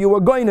you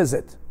were going as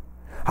it.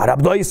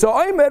 Harab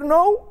Doisa Omer,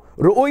 no.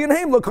 Ru'uyin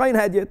heim l'kohen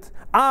hedyet.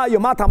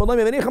 Yomat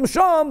ha'modim v'nicham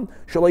sham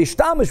shelo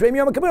yishtamish b'hem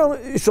Yom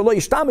Kippurim shelo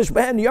yishtamish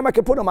b'hem Yom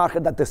Kippurim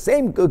acher,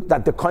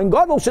 that the Kohen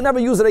Gadol should never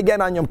use it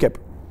again on Yom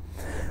Kippur.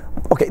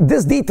 Okay,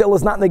 this detail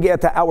is not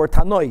negate to our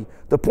Tanoi.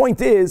 The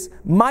point is,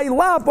 my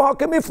love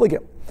b'hakem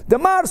ifligim. The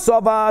Mar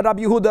Sova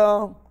Rabbi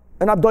Yehuda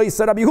and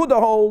Abdoisa Rabbi Yehuda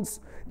holds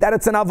that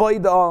it's an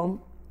avodah,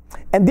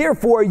 and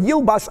therefore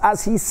Yilbash,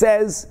 as he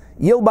says,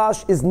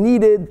 Yilbash is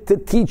needed to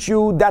teach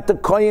you that the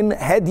Kohen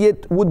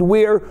Hedyet would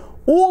wear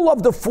all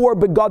of the four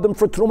begadim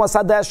for Trumas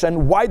Hadesh.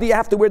 And why do you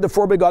have to wear the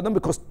four begadim?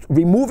 Because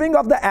removing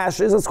of the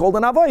ashes is called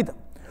an avodah.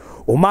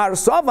 Umar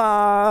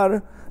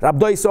Savar, Rab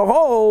Doisa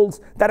holds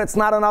that it's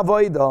not an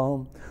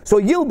avodah. So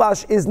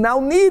Yilbash is now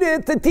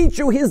needed to teach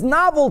you his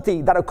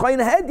novelty, that a Kohen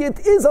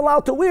Hedyot is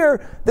allowed to wear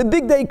the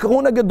big day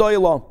Kahuna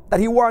Gedoyla that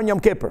he wore on Yom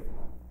Kippur.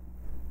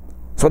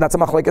 So that's a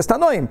machlekes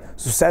tanoim.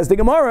 So says the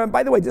Gemara.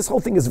 By the way, this whole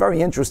thing is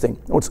very interesting.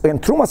 In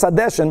Trumas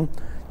Hadeshen,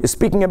 you're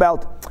speaking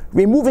about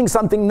removing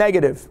something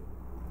negative.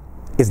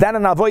 Is that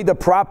an avodah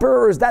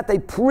proper, or is that a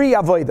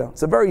pre-avodah?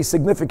 It's a very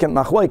significant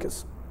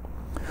machlekes.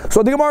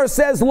 So the Gemara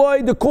says,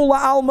 Loi de Kula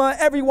Alma,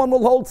 everyone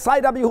will hold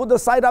side Rabbi Yehuda,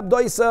 side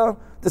Abdoisa.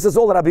 This is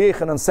all Rabbi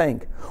Yechanan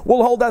saying.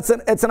 We'll hold that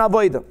it's an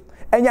avodah.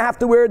 And you have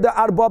to wear the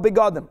Arba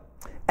Begadim.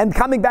 And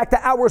coming back to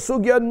our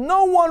sugya,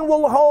 no one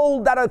will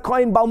hold that a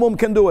Kohen Balmum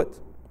can do it.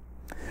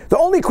 The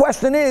only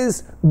question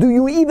is, do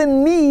you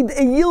even need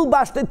a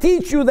Yilbash to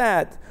teach you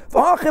that?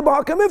 Marsov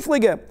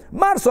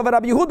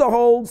Rabbi Yehuda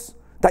holds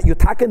that you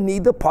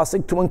need the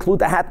pasuk to include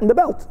the hat and the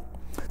belt.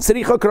 You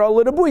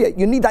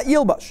need that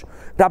Yilbash.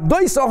 Rab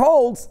Doisa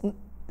holds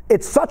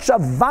it's such a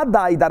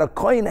vadai that a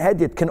Kohen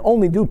Hedyot can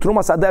only do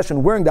Trumas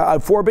Hadeshen wearing the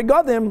 4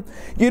 begadim.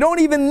 You don't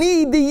even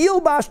need the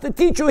Yilbash to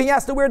teach you he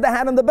has to wear the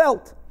hat and the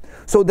belt.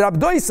 So the Rab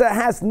Doisa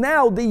has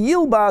now the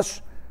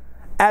Yilbash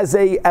as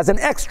an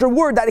extra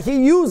word that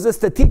he uses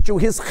to teach you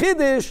his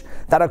chiddush,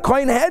 that a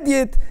Kohen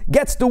Hedyot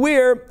gets to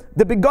wear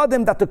the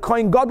begadim that the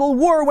Kohen Gadol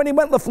wore when he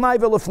went lefnai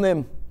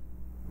ve'lefnim.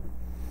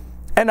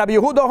 And Rabbi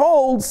Yehuda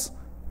holds,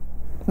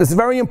 this is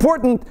very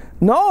important,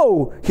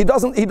 no, he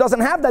doesn't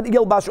have that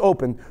Yilbash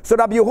open. So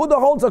Rabbi Yehuda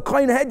holds a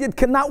Kohen Hedyot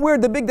cannot wear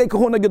the big day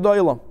Kahuna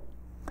Gedoyla.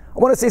 I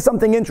want to say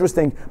something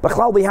interesting.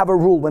 B'chlal, we have a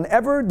rule.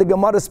 Whenever the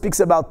Gemara speaks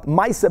about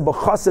Maise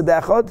b'chassid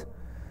echad,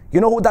 you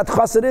know who that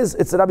chassid is?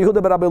 It's Rabbi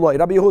Yehuda b'Rabbi Eloi,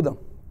 Rabbi Yehuda.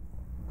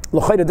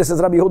 L'chayda, this is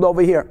Rabbi Yehuda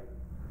over here.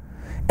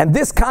 And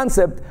this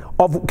concept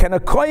of can a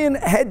Kohen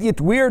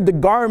Hedyot wear the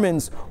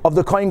garments of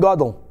the Kohen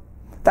Gadol?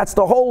 That's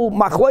the whole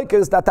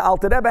machlokes that the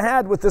Alter Rebbe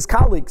had with his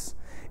colleagues.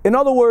 In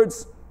other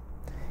words,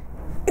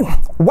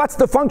 what's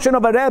the function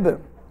of a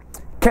Rebbe?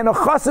 Can a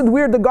chassid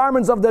wear the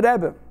garments of the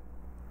Rebbe?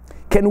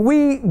 Can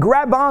we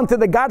grab onto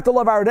the gartel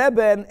of our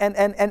Rebbe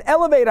and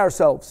elevate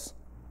ourselves?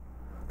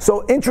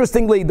 So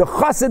interestingly, the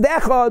chassid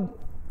echad,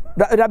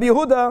 Rabbi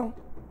Yehuda,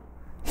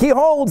 he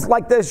holds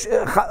like the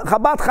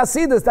Chabad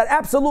Chasidus that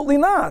absolutely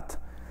not.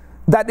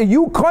 That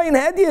you Kohen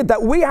Hedyot,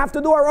 that we have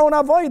to do our own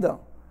avodah.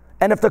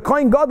 And if the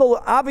Kohen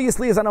Gadol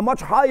obviously is on a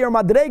much higher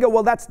madrega,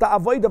 well, that's the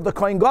avodah of the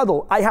Kohen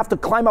Gadol. I have to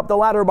climb up the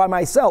ladder by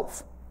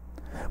myself.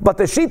 But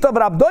the Shita of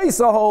Rab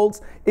Doisa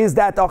holds is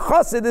that a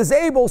chassid is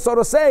able, so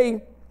to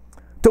say,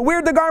 to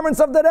wear the garments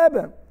of the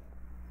Rebbe.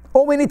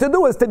 All we need to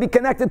do is to be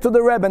connected to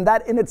the Rebbe, and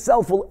that in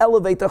itself will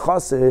elevate the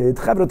chassid.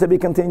 Chavra, to be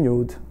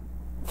continued.